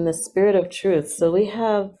 But when the Spirit of truth, so we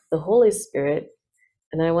have the Holy Spirit,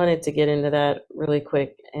 and I wanted to get into that really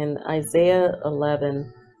quick. In Isaiah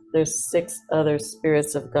 11, there's 6 other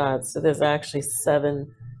spirits of God. So there's actually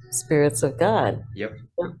 7 spirits of God. Yep.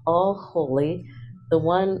 They're all holy. The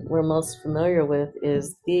one we're most familiar with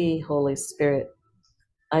is the Holy Spirit.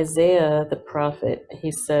 Isaiah, the prophet,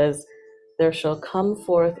 he says, there shall come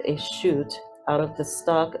forth a shoot out of the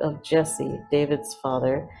stock of Jesse, David's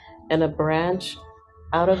father, and a branch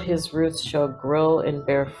out of his roots shall grow and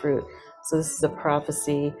bear fruit. So this is a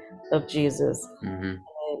prophecy of Jesus. Mm-hmm.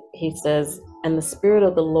 He says, and the Spirit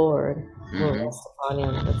of the Lord will rest upon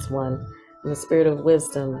him. That's one. And the Spirit of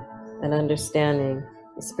wisdom and understanding,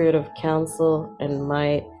 the Spirit of counsel and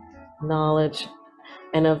might, knowledge,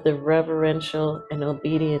 and of the reverential and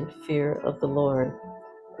obedient fear of the Lord.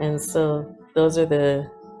 And so those are the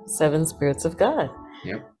 7 spirits of God.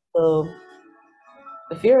 Yep. So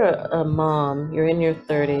if you're a mom, you're in your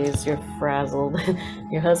 30s, you're frazzled,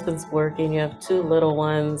 your husband's working, you have 2 little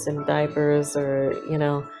ones in diapers, or,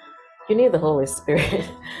 you need the Holy Spirit,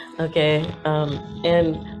 okay?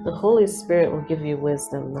 And the Holy Spirit will give you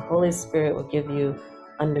wisdom. The Holy Spirit will give you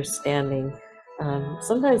understanding.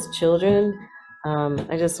 Sometimes children,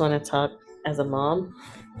 I just want to talk as a mom.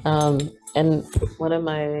 And one of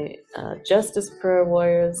my justice prayer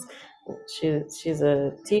warriors, she's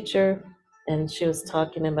a teacher, and she was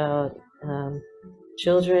talking about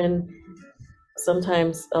children.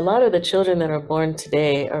 Sometimes a lot of the children that are born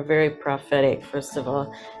today are very prophetic, first of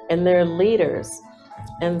all, and they're leaders.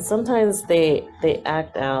 And sometimes they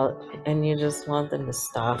act out, and you just want them to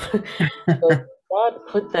stop. But God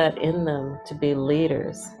put that in them to be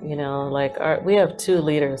leaders. Like we have 2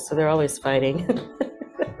 leaders, so they're always fighting.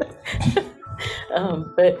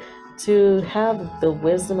 But to have the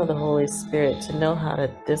wisdom of the Holy Spirit, to know how to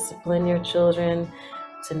discipline your children,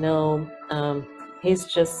 to know he's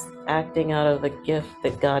just acting out of the gift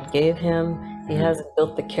that God gave him. He hasn't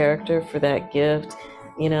built the character for that gift,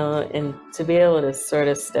 and to be able to sort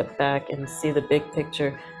of step back and see the big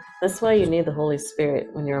picture. That's why you need the Holy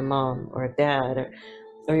Spirit when you're a mom or a dad,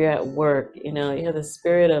 or you're at work. You have the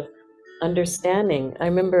spirit of understanding. I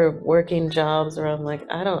remember working jobs where I'm like,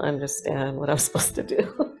 I don't understand what I'm supposed to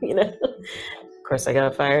do. Of course I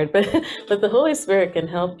got fired, but the Holy Spirit can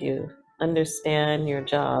help you understand your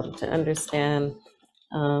job, to understand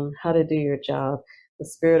how to do your job. The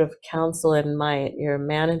spirit of counsel and might. You're a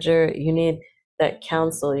manager, you need that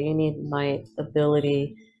counsel, you need might,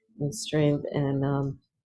 ability, and strength, and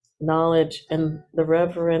knowledge, and the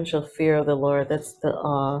reverential fear of the Lord. That's the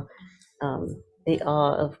awe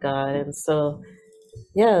of God. And so,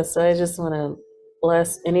 so I just want to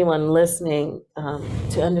bless anyone listening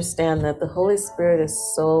to understand that the Holy Spirit is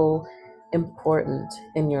so important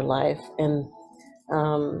in your life. And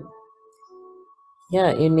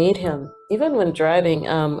you need him. Even when driving,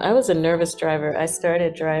 I was a nervous driver. I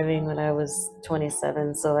started driving when I was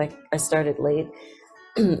 27, so I started late.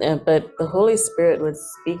 But the Holy Spirit would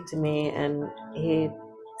speak to me, and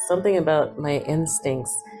something about my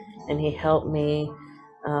instincts, and he helped me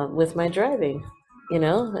with my driving, and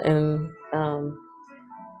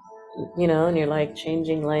you're like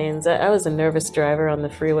changing lanes. I was a nervous driver on the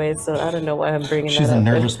freeway, so I don't know why I'm bringing She's that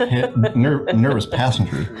up. She's a nervous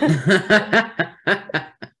passenger.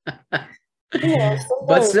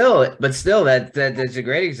 But still, that's a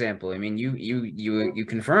great example. I mean, you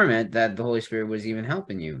confirm it that the Holy Spirit was even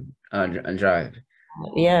helping you drive.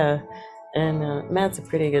 Yeah, and Matt's a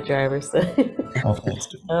pretty good driver, so. Oh, thanks.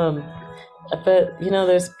 But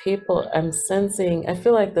there's people I'm sensing. I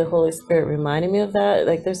feel like the Holy Spirit reminded me of that.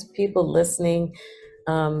 Like there's people listening.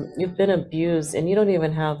 You've been abused, and you don't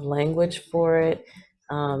even have language for it.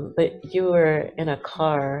 But you were in a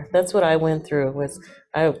car. That's what I went through.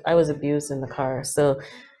 I was abused in the car. So,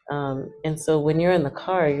 and so when you're in the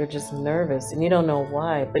car, you're just nervous, and you don't know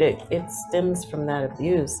why. But it stems from that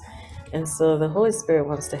abuse, and so the Holy Spirit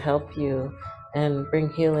wants to help you and bring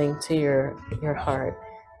healing to your heart,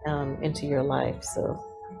 into your life. So,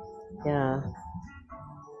 yeah.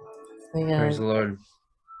 Praise the Lord.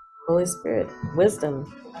 Holy Spirit, wisdom.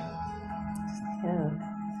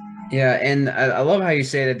 Yeah, and I love how you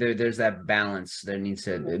say that there's that balance there needs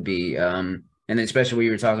to be, and especially when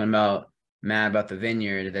you were talking about, Matt, about the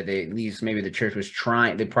vineyard, that they, at least maybe the church was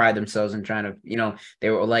trying, they pride themselves in trying to, they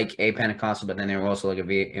were like a Pentecostal, but then they were also like a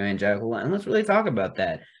evangelical. And let's really talk about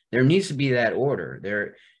that. There needs to be that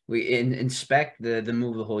order. We inspect the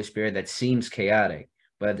move of the Holy Spirit that seems chaotic,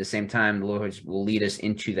 but at the same time, the Lord will lead us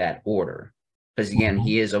into that order, because again,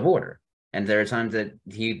 he is of order. And there are times that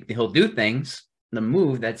he'll do things, the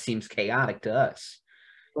move that seems chaotic to us.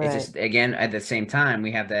 Right. It's just, again, at the same time,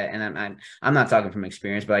 we have that, and I'm not talking from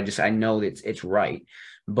experience, but I know that it's right.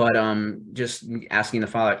 But just asking the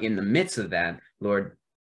Father in the midst of that, Lord,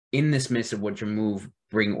 in this midst of what your move,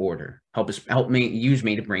 bring order. Help me, use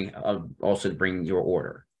me to bring also to bring your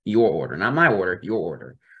order, not my order, your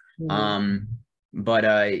order. Mm-hmm. But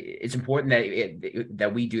it's important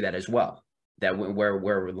that we do that as well. That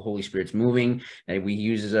where the Holy Spirit's moving, that he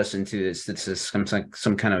uses us into this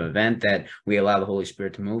some kind of event, that we allow the Holy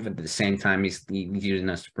Spirit to move. At the same time, he's using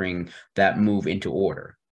us to bring that move into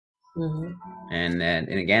order. Mm-hmm. And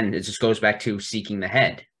again, it just goes back to seeking the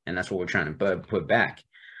head, and that's what we're trying to put back.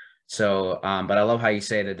 So, but I love how you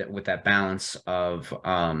say that with that balance of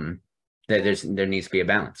that there needs to be a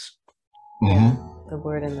balance. Mm-hmm. The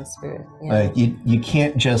Word and the Spirit. Yeah. Like you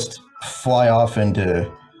can't just fly off into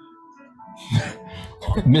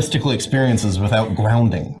mystical experiences without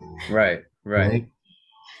grounding. Right.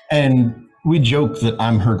 And we joke that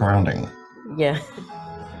I'm her grounding. Yeah.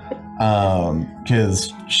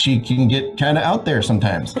 Because she can get kind of out there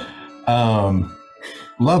sometimes.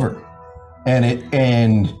 Love her.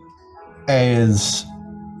 And as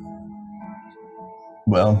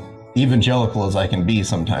well, evangelical as I can be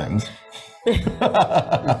sometimes.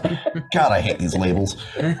 God, I hate these labels.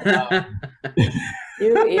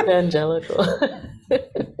 You're evangelical.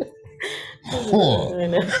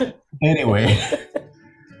 Anyway,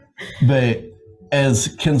 but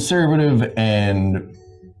as conservative and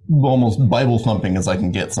almost Bible thumping as I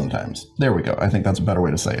can get sometimes. There we go. I think that's a better way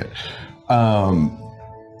to say it.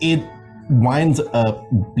 It winds up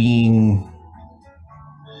being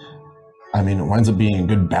a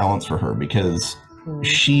good balance for her, because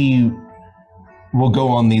she will go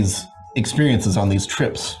on these experiences, on these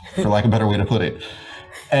trips, for lack of a better way to put it.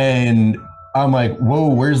 And I'm like, whoa,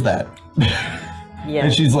 where's that? Yeah.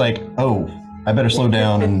 And she's like, oh, I better slow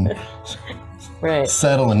down and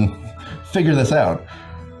settle and figure this out.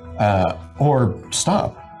 Or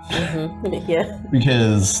stop. Yeah.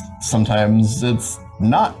 Because sometimes it's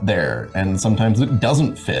not there and sometimes it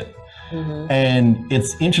doesn't fit. And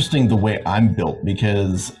it's interesting the way I'm built,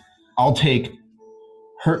 because I'll take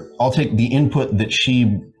the input that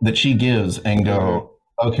she gives and go,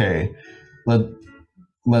 okay,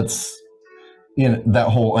 let's that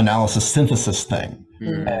whole analysis synthesis thing.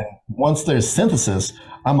 And once there's synthesis,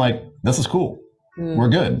 I'm like, this is cool. We're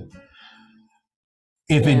good.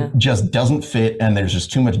 If it just doesn't fit and there's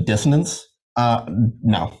just too much dissonance,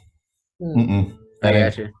 no. I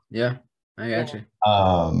got you. Yeah, I got you.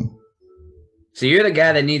 So you're the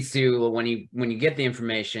guy that needs to, when you get the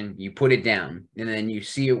information, you put it down, and then you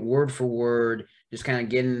see it word for word, just kind of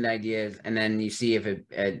getting the ideas, and then you see if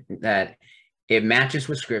that it matches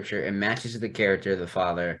with Scripture, it matches with the character of the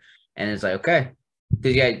Father, and it's like, okay,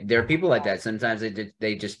 because there are people like that. Sometimes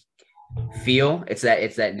they just feel it's that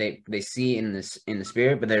they see in the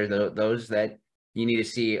Spirit, but there's those that you need to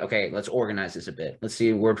see. Okay, let's organize this a bit. Let's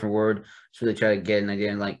see word for word. Let's really try to get an idea,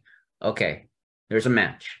 and like, okay, there's a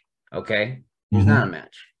match. Okay. There's not a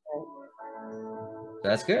match. So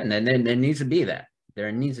that's good. And then there needs to be that. There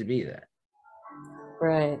needs to be that.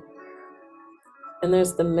 Right. And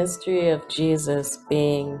there's the mystery of Jesus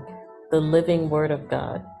being the living Word of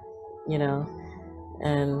God,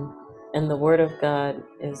 and the Word of God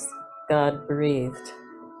is God breathed.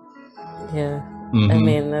 Yeah. I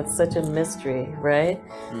mean, that's such a mystery, right?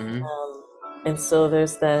 And so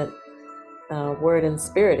there's that Word and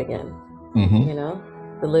Spirit again,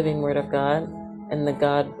 the living Word of God and the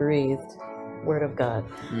God-breathed Word of God.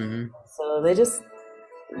 So they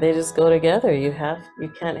just go together. You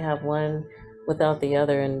can't have one without the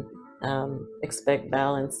other and expect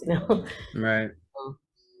balance, Right.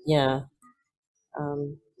 Yeah.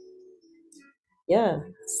 Yeah.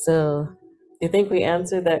 So do you think we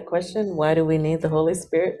answered that question? Why do we need the Holy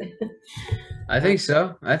Spirit? I think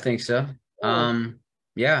so.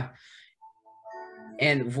 Yeah.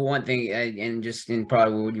 And for one thing, and just in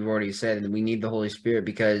probably what you've already said, we need the Holy Spirit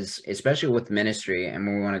because, especially with ministry and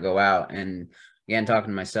when we want to go out, and again, talking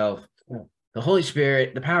to myself, the Holy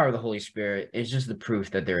Spirit, the power of the Holy Spirit is just the proof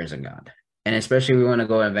that there is a God. And especially if we want to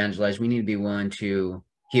go evangelize, we need to be willing to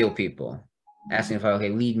heal people, asking if okay,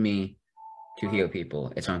 lead me to heal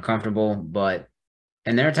people. It's uncomfortable,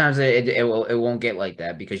 and there are times that it won't get like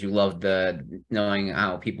that because you love knowing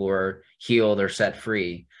how people are healed or set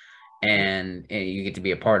free. And you get to be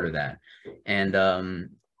a part of that, and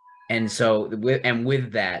so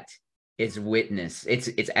with that, it's witness.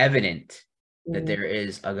 It's evident that there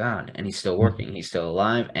is a God, and He's still working. He's still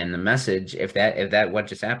alive, and the message, if that what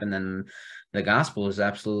just happened, then the gospel is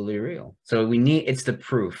absolutely real. So it's the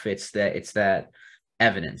proof. It's that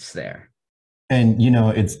evidence there. And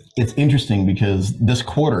it's interesting because this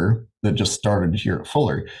quarter that just started here at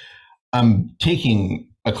Fuller, I'm taking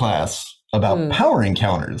a class about power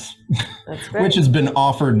encounters, which has been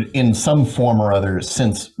offered in some form or other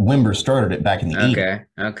since Wimber started it back in the 80s.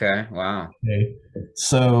 Okay, wow. Okay.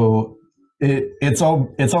 So it's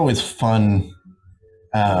always fun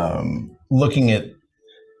looking at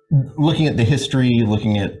the history,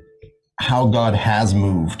 looking at how God has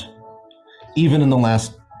moved, even in the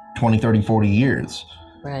last 20, 30, 40 years.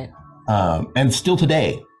 Right. And still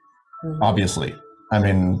today, obviously. I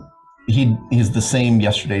mean, he's the same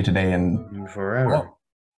yesterday, today, and forever. Well,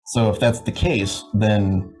 so if that's the case,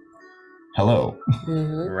 then hello.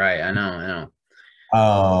 Right, I know.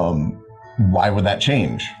 Why would that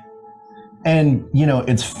change? And, you know,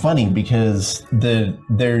 it's funny because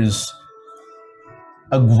there's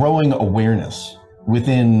a growing awareness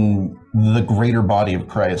within the greater body of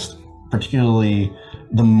Christ, particularly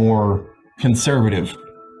the more conservative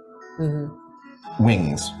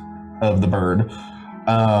wings of the bird,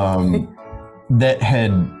 that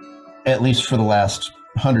had, at least for the last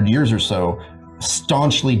 100 years or so,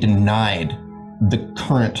 staunchly denied the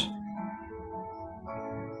current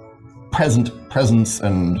presence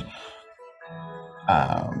and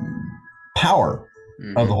power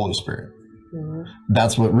of the Holy Spirit.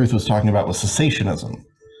 That's what Ruth was talking about with cessationism,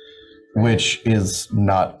 which is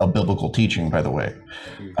not a biblical teaching, by the way.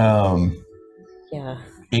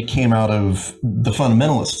 It came out of the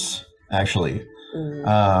fundamentalists, actually.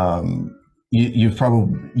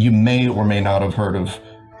 You may or may not have heard of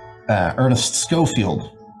Ernest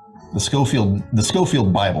Schofield, the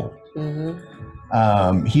Schofield Bible.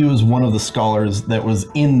 He was one of the scholars that was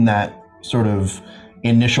in that sort of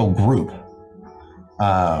initial group.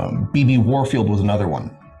 B.B. Warfield was another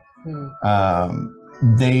one.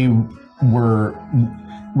 They were,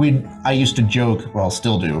 I used to joke, well,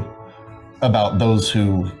 still do, about those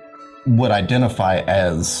who would identify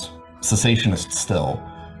as cessationists still,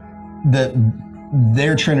 that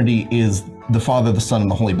their Trinity is the Father, the Son, and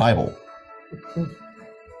the Holy Bible.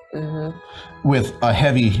 With a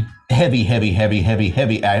heavy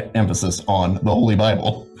emphasis on the Holy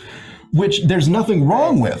Bible, which there's nothing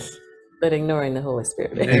wrong with. But ignoring the Holy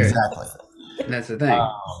Spirit. Exactly. That's the thing.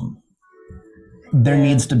 There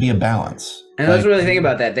needs to be a balance. And let's really think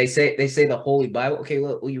about that. They say the Holy Bible. Okay,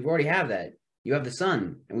 well, you already have that. You have the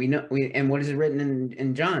Son, and we know. And what is it written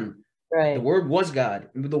in John? Right. The Word was God.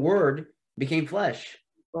 The Word became flesh.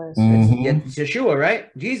 Mm-hmm. It's Yeshua, right?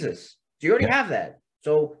 Jesus. So you already have that.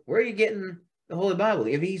 So where are you getting the Holy Bible?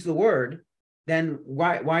 If He's the Word, then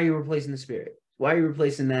why are you replacing the Spirit? Why are you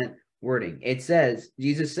replacing that wording? It says,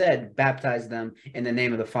 Jesus said, baptize them in the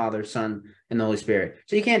name of the Father, Son, and the Holy Spirit.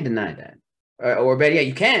 So you can't deny that. Or better yet,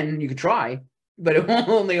 you could try, but it won't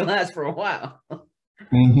only last for a while.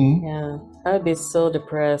 Yeah, I would be so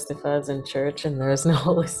depressed if I was in church and there's no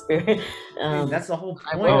Holy Spirit. That's the whole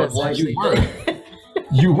point.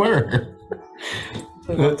 You were.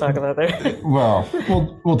 We won't talk about that. Well,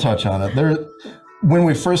 we'll touch on it. When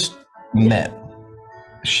we first met,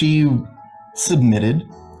 she submitted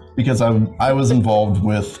because I was involved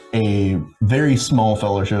with a very small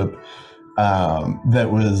fellowship that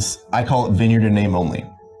was, I call it Vineyard in name only,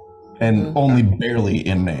 and only barely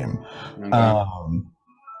in name.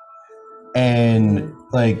 And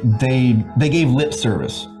like they gave lip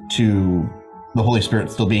service to the Holy Spirit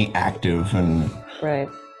still being active and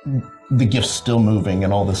the gifts still moving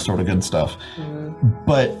and all this sort of good stuff.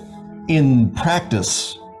 But in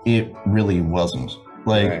practice, it really wasn't.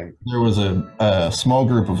 Like there was a small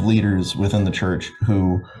group of leaders within the church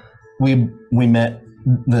who we met.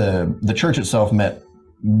 The church itself met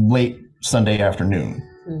late Sunday afternoon.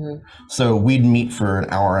 So we'd meet for an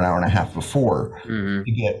hour and a half before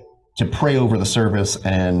to pray over the service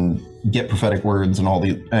and get prophetic words and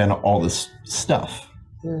all this stuff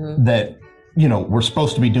that, you know, we're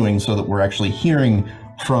supposed to be doing so that we're actually hearing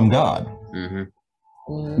from God,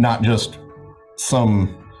 not just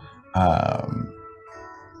some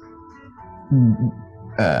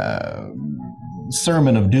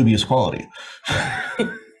sermon of dubious quality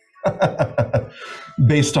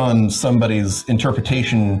based on somebody's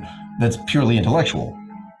interpretation that's purely intellectual.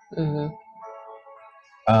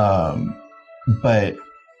 But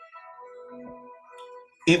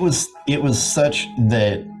it was such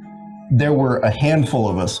that there were a handful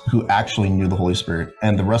of us who actually knew the Holy Spirit,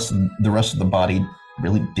 and the rest of the body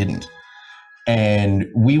really didn't. And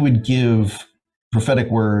we would give prophetic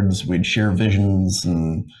words, we'd share visions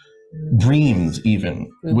and dreams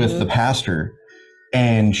even with the pastor,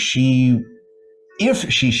 and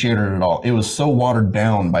if she shared it at all, it was so watered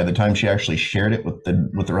down by the time she actually shared it with the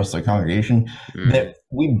rest of the congregation that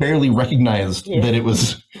we barely recognized that it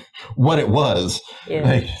was what it was.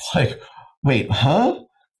 Like, it's like, wait, huh?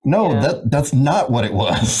 No, that's not what it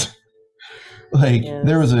was. Like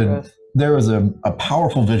there was a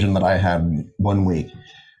powerful vision that I had one week.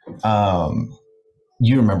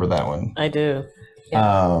 You remember that one? I do.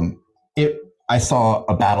 I saw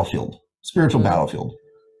a battlefield, spiritual battlefield.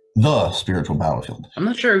 The spiritual battlefield. I'm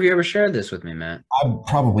not sure if you ever shared this with me, Matt. I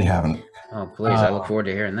probably haven't. Oh, please! I look forward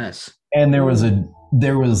to hearing this. And there was a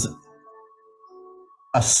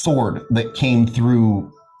sword that came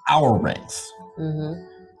through our ranks,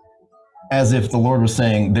 as if the Lord was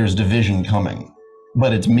saying, "There's division coming,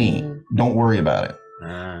 but it's me. Don't worry about it."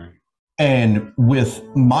 And with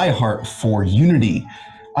my heart for unity,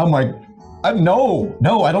 I'm like,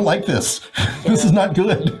 no, I don't like this. This is not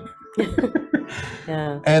good.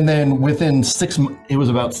 Yeah. And then within it was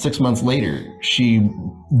about 6 months later,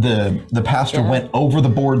 the pastor went over the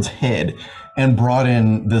board's head and brought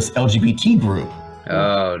in this LGBT group.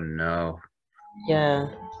 Oh no. Yeah.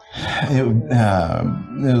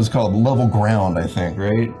 It was called Level Ground, I think,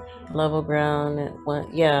 right? Level Ground.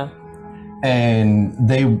 Yeah. And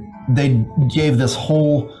they gave this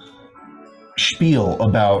whole spiel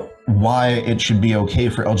about why it should be okay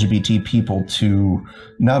for LGBT people to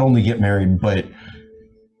not only get married but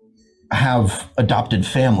have adopted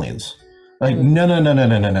families. Like no.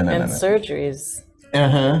 And surgeries.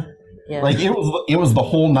 Yeah. Like it was the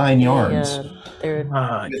whole 9 yards. Yeah.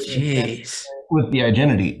 Oh jeez. With the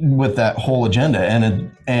identity, with that whole agenda,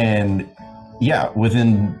 and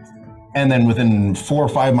within 4 or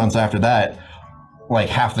 5 months after that, like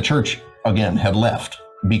half the church again had left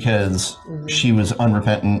because she was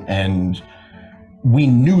unrepentant, and we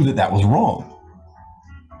knew that was wrong.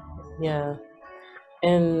 Yeah.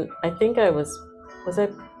 And I think I was I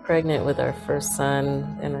pregnant with our first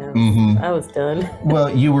son, and I was done.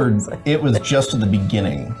 Well, you were. It was just at the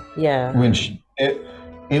beginning. Yeah. When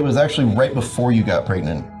it was actually right before you got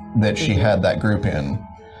pregnant that she had that group in,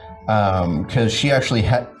 because she actually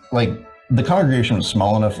had, like, the congregation was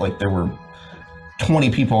small enough, like there were 20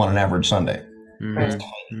 people on an average Sunday. Right.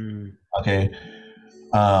 Okay.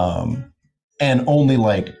 And only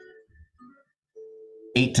like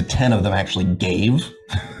 8 to 10 of them actually gave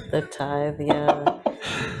the tithe. Yeah.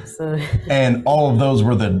 So. And all of those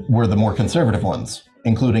were the more conservative ones,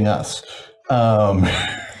 including us.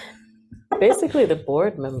 Basically the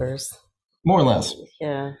board members. More or less.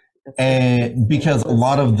 Yeah. And because a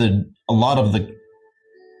lot of the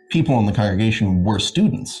people in the congregation were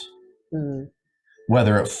students,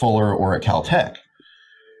 whether at Fuller or at Caltech.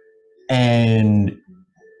 And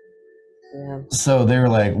so they were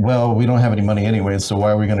like, well, we don't have any money anyway, so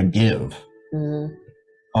why are we going to give?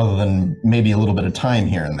 Other than maybe a little bit of time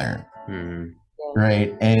here and there.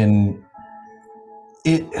 Right? And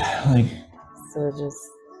it, like, so just,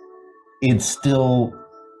 it still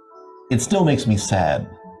makes me sad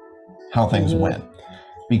how things went,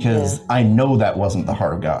 because I know that wasn't the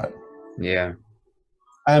heart of God. Yeah.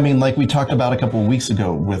 I mean, like we talked about a couple of weeks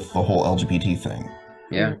ago with the whole LGBT thing.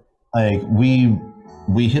 Yeah. Like we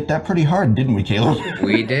hit that pretty hard, didn't we, Caleb?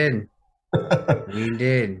 We did. We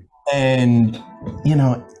did. And, you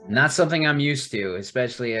know, not something I'm used to,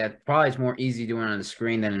 especially probably it's more easy doing it on the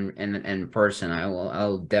screen than in person.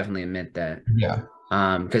 I'll definitely admit that. Yeah.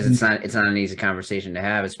 Because it's not an easy conversation to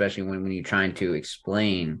have, especially when you're trying to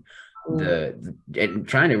explain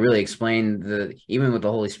trying to really explain even with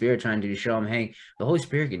the Holy Spirit, trying to show him, hey, the Holy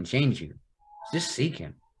Spirit can change you. Just seek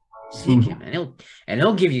him, him, and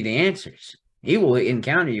he'll give you the answers. He will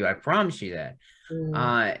encounter you. I promise you that.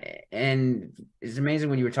 And it's amazing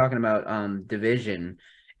when you were talking about division,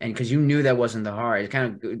 and because you knew that wasn't the heart. It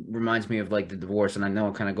kind of reminds me of like the divorce, and I know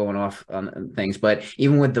I'm kind of going off on things, but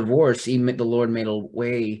even with divorce, the Lord made a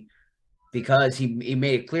way, because he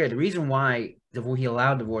made it clear the reason why he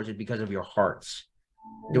allowed divorce is because of your hearts.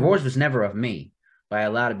 Divorce was never of me, but I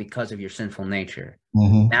allowed it because of your sinful nature.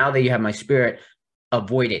 Now that you have my Spirit,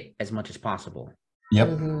 avoid it as much as possible. Yep.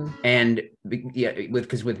 And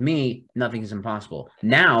because with me, nothing is impossible.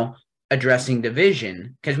 Now, addressing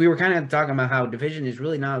division, because we were kind of talking about how division is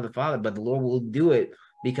really not of the Father, but the Lord will do it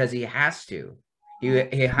because he has to. He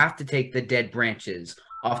have to take the dead branches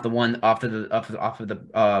off the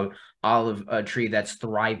olive tree that's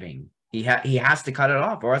thriving. He has to cut it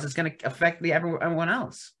off, or else it's going to affect everyone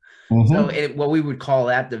else. So what we would call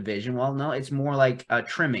that division, well, no, it's more like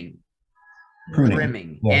trimming.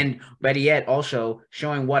 Pruning. Yeah. And better yet, also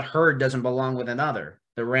showing what herd doesn't belong with another,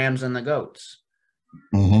 the rams and the goats.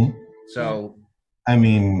 So, I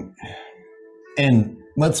mean, and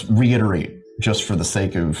let's reiterate, just for the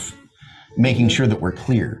sake of making sure that we're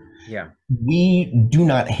clear. Yeah. We do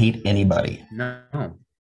not hate anybody. No.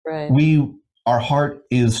 Right. Our heart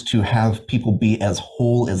is to have people be as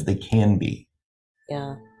whole as they can be.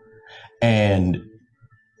 Yeah. And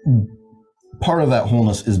part of that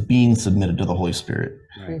wholeness is being submitted to the Holy Spirit,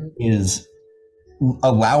 is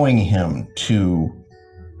allowing him to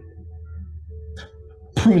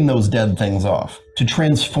prune those dead things off, to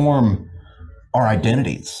transform our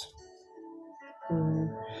identities.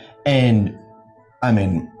 And I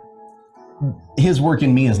mean, his work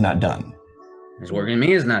in me is not done. His work in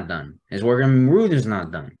me is not done. His work in Ruth is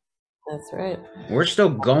not done. That's right. We're still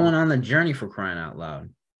going on the journey, for crying out loud.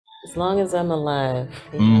 As long as I'm alive,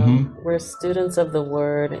 you know, we're students of the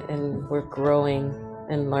word, and we're growing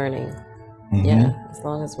and learning. Yeah, as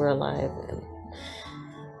long as we're alive. And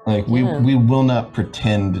Like we will not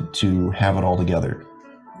pretend to have it all together.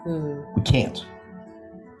 We can't.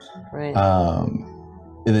 Right.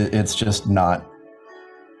 It's just not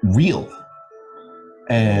real.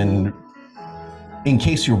 And in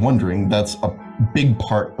case you're wondering, that's a big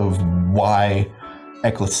part of why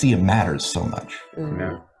ecclesia matters so much.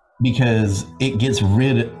 Yeah. Because it gets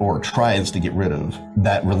rid, or tries to get rid of,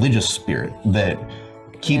 that religious spirit that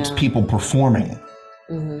keeps people performing,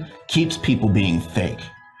 keeps people being fake.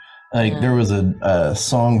 Like there was a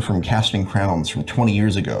song from Casting Crowns from 20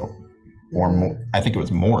 years ago, or more, I think it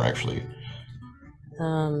was more actually.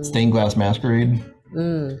 Stained Glass Masquerade.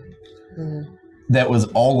 That was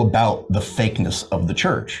all about the fakeness of the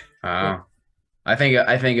church. I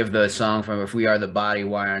think of the song from "If We Are the Body,"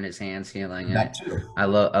 why aren't his hands healing? That too. I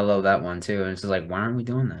love that one too. And it's just like, why aren't we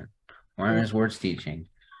doing that? Why aren't his words teaching?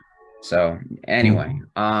 So anyway,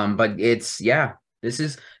 but it's this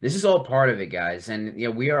is all part of it, guys. And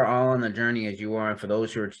we are all on the journey as you are. And for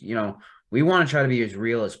those who are, we want to try to be as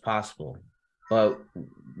real as possible, but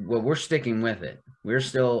we're sticking with it. We're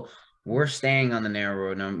staying on the narrow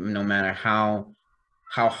road, no matter how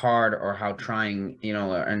hard or how trying,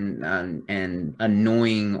 and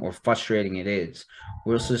annoying or frustrating it is.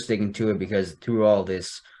 We're still sticking to it because through all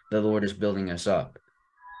this, the Lord is building us up.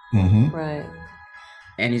 Right.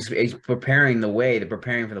 And he's preparing the way,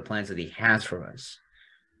 preparing for the plans that he has for us.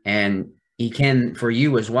 And he can for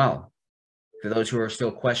you as well. For those who are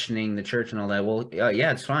still questioning the church and all that, well,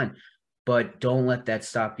 yeah, it's fine. But don't let that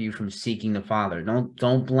stop you from seeking the Father.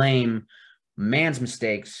 Don't blame man's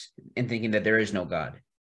mistakes in thinking that there is no God.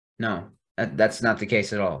 No, that's not the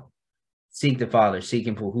case at all. Seek the Father, seek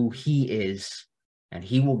him for who he is, and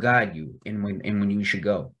he will guide you in when you should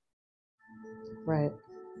go. Right.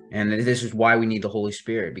 And this is why we need the Holy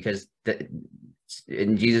Spirit, because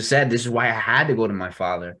and Jesus said, this is why I had to go to my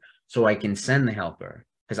Father, so I can send the helper.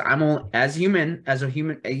 Because I'm only, as a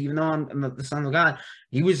human, even though I'm the Son of God,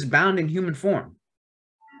 he was bound in human form.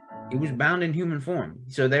 He was bound in human form.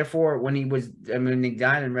 So therefore, when he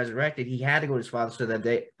died and resurrected, he had to go to his Father so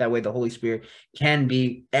that way the Holy Spirit can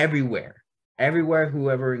be everywhere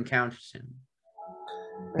whoever encounters him.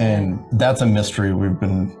 And that's a mystery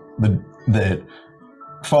that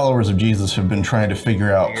followers of Jesus have been trying to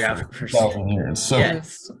figure out for 2,000 years. So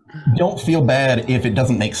don't feel bad if it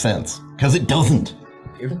doesn't make sense, because it doesn't.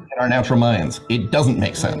 In our natural minds, it doesn't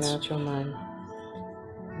make sense. Natural mind.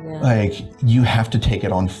 Yeah. Like, you have to take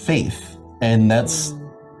it on faith, and that's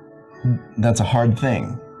a hard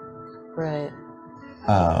thing. Right.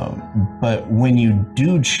 But when you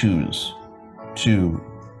do choose to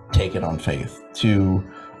take it on faith, to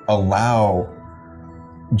allow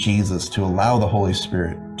Jesus, to allow the Holy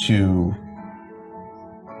Spirit to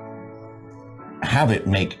have it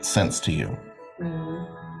make sense to you,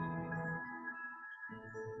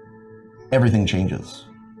 everything changes.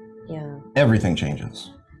 Yeah. Everything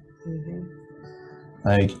changes.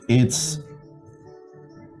 Like, it's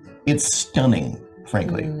stunning,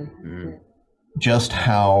 frankly, just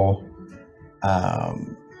how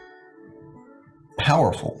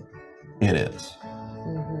powerful it is,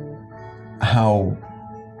 how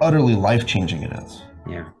utterly life-changing it is.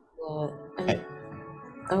 Yeah.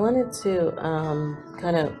 I wanted to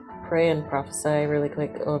kind of pray and prophesy really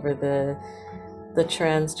quick over the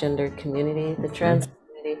transgender community, the trans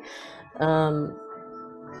community.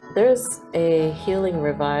 There's a healing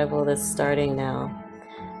revival that's starting now,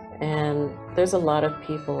 and there's a lot of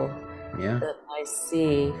people that I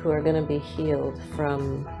see who are going to be healed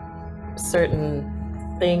from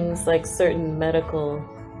certain things, like certain medical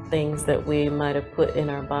things that we might have put in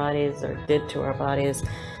our bodies or did to our bodies.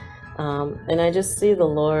 And I just see the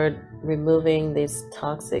Lord removing these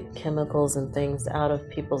toxic chemicals and things out of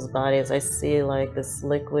people's bodies. I see like this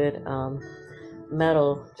liquid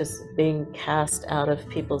metal just being cast out of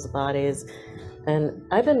people's bodies. And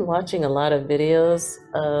I've been watching a lot of videos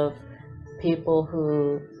of people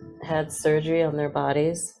who had surgery on their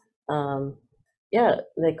bodies.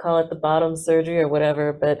 They call it the bottom surgery or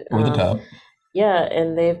whatever, but or the top. Yeah,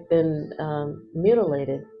 and they've been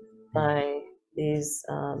mutilated by these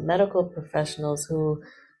medical professionals who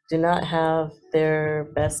do not have their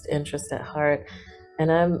best interest at heart.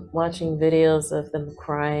 And I'm watching videos of them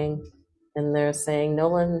crying, and they're saying, no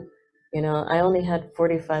one, I only had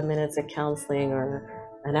 45 minutes of counseling or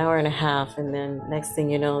an hour and a half, and then next thing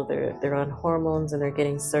you know, they're on hormones and they're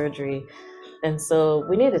getting surgery. And so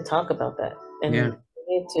we need to talk about that. And we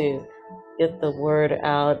need to get the word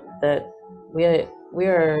out that we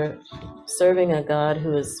are serving a God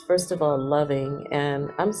who is, first of all, loving.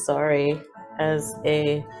 And I'm sorry, as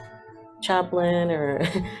a chaplain or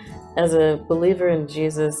as a believer in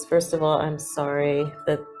Jesus, first of all, I'm sorry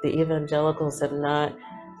that the evangelicals have not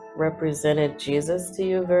represented Jesus to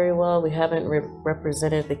you very well. We haven't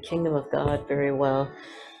represented the kingdom of God very well.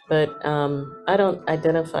 But I don't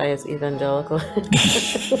identify as evangelical.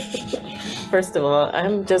 First of all,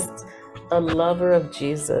 I'm just a lover of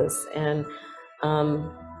Jesus. And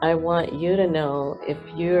I want you to know, if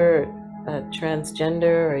you're a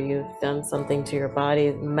transgender or you've done something to your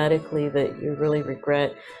body medically that you really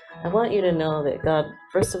regret, I want you to know that God,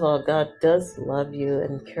 first of all, God does love you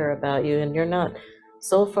and care about you, and you're not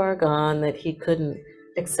so far gone that He couldn't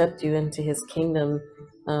accept you into His kingdom.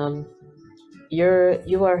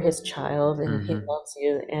 You are His child, and He loves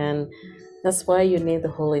you, and that's why you need the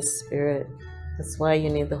Holy Spirit. That's why you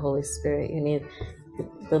need the Holy Spirit. You need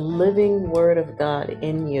the living Word of God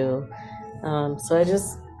in you. So I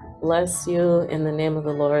just bless you in the name of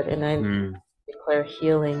the Lord, and I declare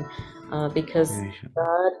healing because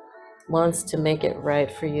God wants to make it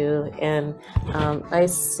right for you. And I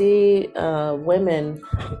see women,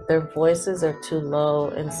 their voices are too low,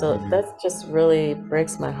 and so that just really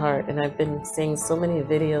breaks my heart. And I've been seeing so many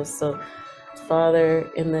videos. So Father,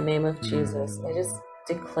 in the name of Jesus, I just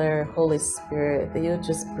declare, Holy Spirit, that you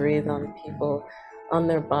just breathe on people, on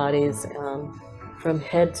their bodies, from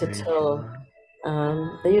head to toe,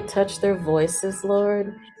 that you touch their voices,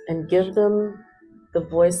 Lord, and give them the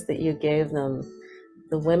voice that you gave them.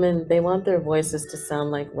 The women, they want their voices to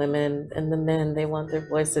sound like women, and the men, they want their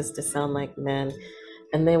voices to sound like men.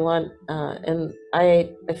 And they want, and I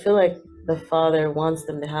feel like the Father wants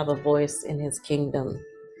them to have a voice in His kingdom,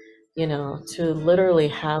 you know, to literally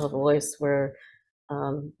have a voice where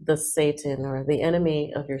the Satan or the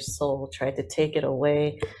enemy of your soul tried to take it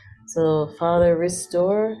away. So, Father,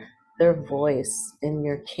 restore their voice in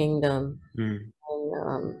your kingdom. And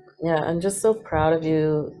yeah, I'm just so proud of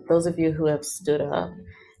you, those of you who have stood up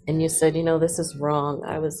and you said, you know, this is wrong.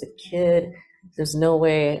 I was a kid. There's no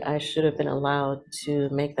way I should have been allowed to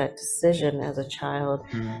make that decision as a child.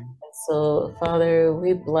 So, Father,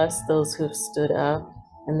 we bless those who've stood up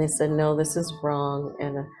and they said, no, this is wrong,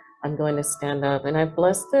 and I'm going to stand up. And I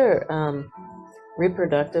bless their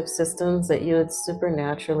reproductive systems, that you would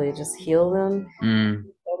supernaturally just heal them,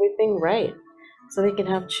 everything right, so they can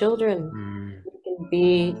have children. They can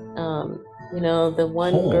be, you know, the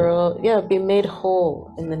one Whole. girl, yeah, be made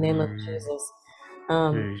whole in the name of Jesus.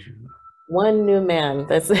 One new man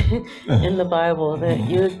that's in the Bible, that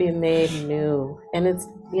you would be made new. And it's,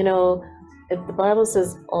 you know, the Bible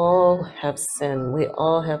says all have sinned. We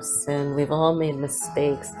all have sinned. We've all made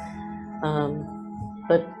mistakes.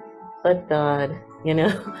 But God, you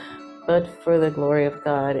know, but for the glory of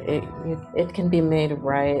God, it can be made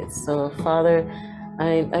right. So, Father,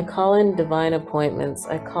 I call in divine appointments.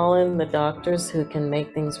 I call in the doctors who can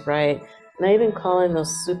make things right. And I even call in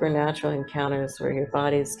those supernatural encounters where your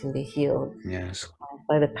bodies can be healed. Yes.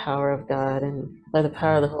 By the power of God and by the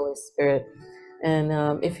power of the Holy Spirit.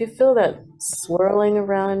 And if you feel that swirling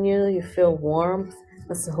around you, you feel warmth,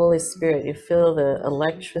 that's the Holy Spirit. You feel the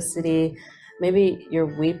electricity, maybe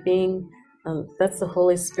you're weeping, that's the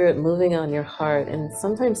Holy Spirit moving on your heart. And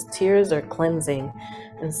sometimes tears are cleansing.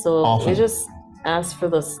 And so Often. we just ask for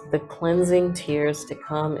the cleansing tears to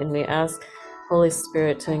come, and we ask Holy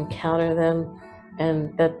Spirit to encounter them,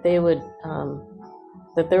 and that they would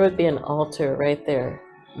that there would be an altar right there,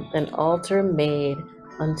 an altar made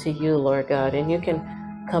unto you, Lord God. And you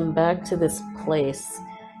can come back to this place.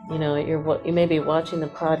 You know, you may be watching the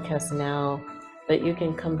podcast now, but you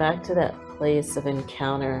can come back to that place of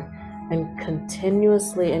encounter and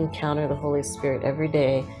continuously encounter the Holy Spirit every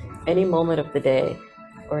day, any moment of the day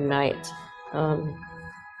or night.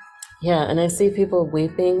 Yeah, and I see people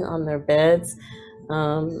weeping on their beds.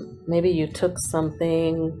 Maybe you took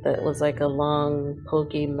something that was like a long,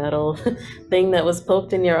 pokey metal thing that was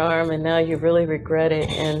poked in your arm, and now you really regret it,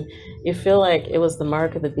 and you feel like it was the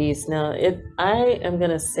mark of the beast. Now, I am going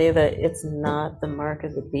to say that it's not the mark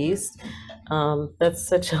of the beast. That's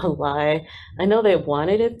such a lie. I know they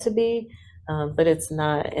wanted it to be, but it's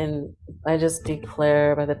not. And I just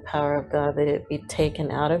declare by the power of God that it be taken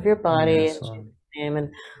out of your body, Yes, in Lord. Jesus' name, and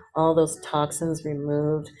all those toxins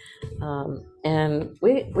removed. And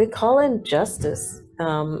we call in justice.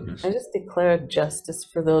 Yes. I just declare justice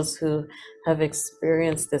for those who have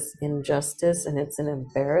experienced this injustice, and it's an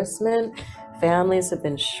embarrassment. Families have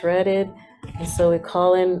been shredded. And so we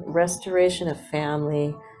call in restoration of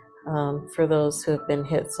family for those who have been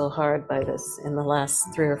hit so hard by this in the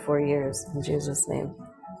last 3 or 4 years. In Jesus' name.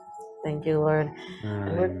 Thank you, Lord.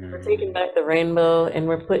 And we're taking back the rainbow, and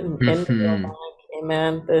we're putting indigo back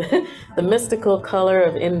man. The mystical color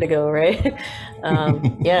of indigo, right?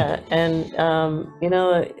 Yeah, and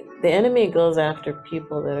the enemy goes after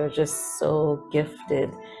people that are just so gifted,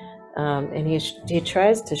 and he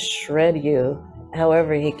tries to shred you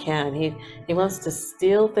however he can. He wants to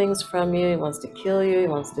steal things from you. He wants to kill you. He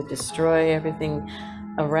wants to destroy everything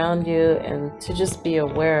around you, and to just be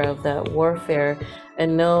aware of that warfare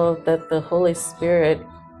and know that the Holy Spirit,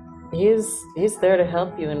 he's there to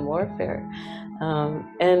help you in warfare.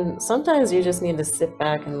 And sometimes you just need to sit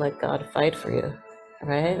back and let God fight for you,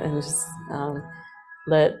 right? And just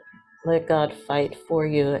let God fight for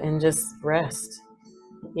you and just rest,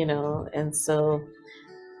 And so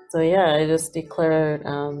yeah, I just declare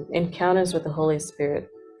encounters with the Holy Spirit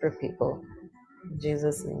for people. In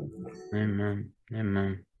Jesus' name. Amen.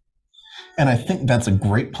 Amen. And I think that's a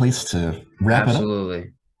great place to wrap it up.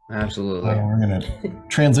 Absolutely. We're going to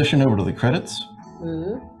transition over to the credits.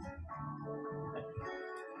 Mm-hmm.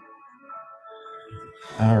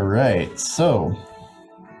 All right. So,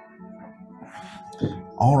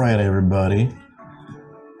 all right, everybody.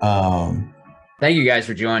 Thank you guys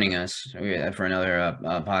for joining us for another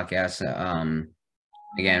podcast.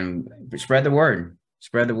 Again, spread the word.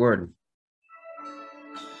 Spread the word.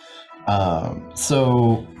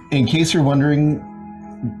 So, in case you're wondering,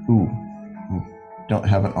 don't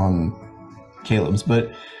have it on Caleb's,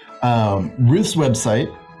 but Ruth's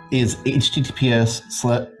website is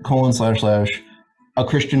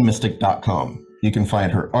https://achristianmystic.com. You can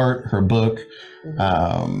find her art, her book,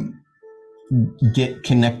 get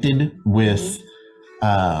connected with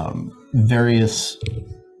various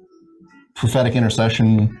prophetic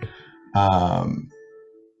intercession,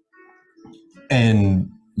 and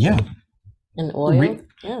yeah. And oil,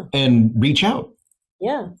 and reach out.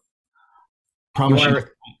 Yeah. Promise you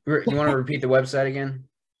want to repeat the website again?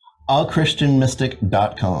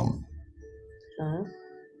 achristianmystic.com. All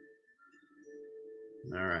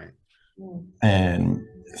right. And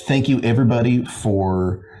thank you, everybody,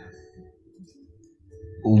 for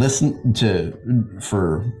watching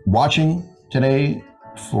today,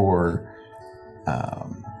 for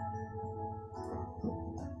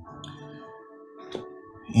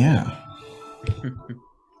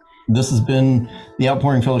This has been the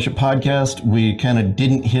Outpouring Fellowship podcast. We kind of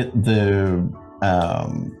didn't hit the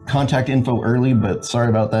contact info early, but sorry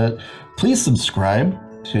about that. Please subscribe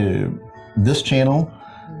to this channel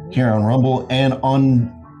here on Rumble and on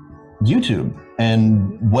YouTube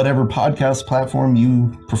and whatever podcast platform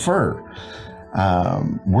you prefer.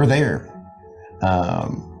 We're there.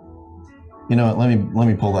 You know what? Let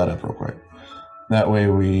me pull that up real quick. That way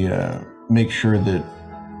we make sure that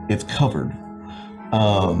it's covered.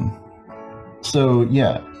 So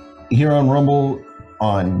yeah, here on Rumble,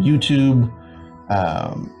 on YouTube,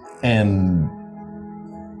 and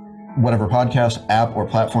whatever podcast app or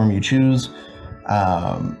platform you choose,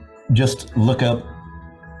 just look up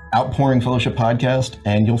Outpouring Fellowship Podcast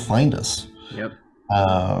and you'll find us. Yep.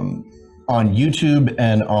 On YouTube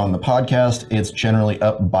and on the podcast, it's generally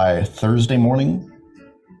up by Thursday morning,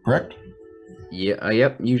 correct? Yeah.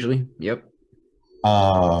 Yep. Usually. Yep.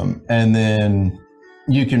 And then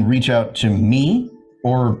you can reach out to me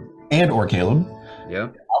or Caleb.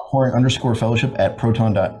 Yep. Outpouring_fellowship at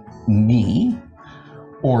proton.me,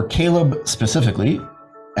 or Caleb specifically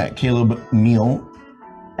at calebmeal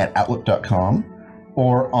at outlook.com,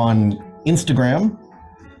 or on Instagram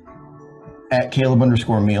at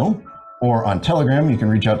Caleb_meal, or on Telegram you can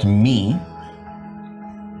reach out to me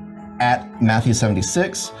at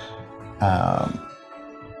Matthew76,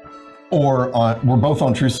 we're both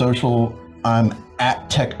on Truth Social. I'm at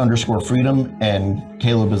tech_freedom, and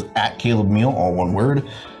Caleb is at Caleb Meal, all one word.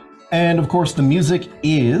 And of course, the music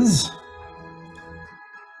is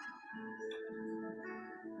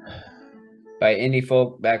by Indie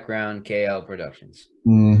Folk Background KL Productions.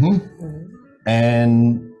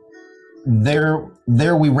 And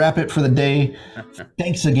there we wrap it for the day.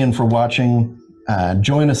 Thanks again for watching.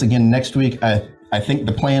 Join us again next week. I think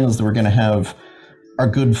the plan is that we're going to have our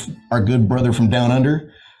good brother from Down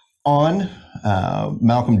Under on,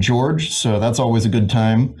 Malcolm George, so that's always a good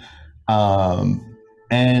time.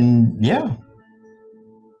 And yeah,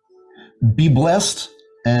 be blessed,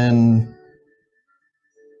 and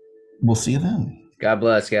we'll see you then. God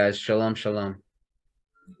bless, guys. Shalom, shalom.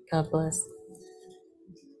 God bless.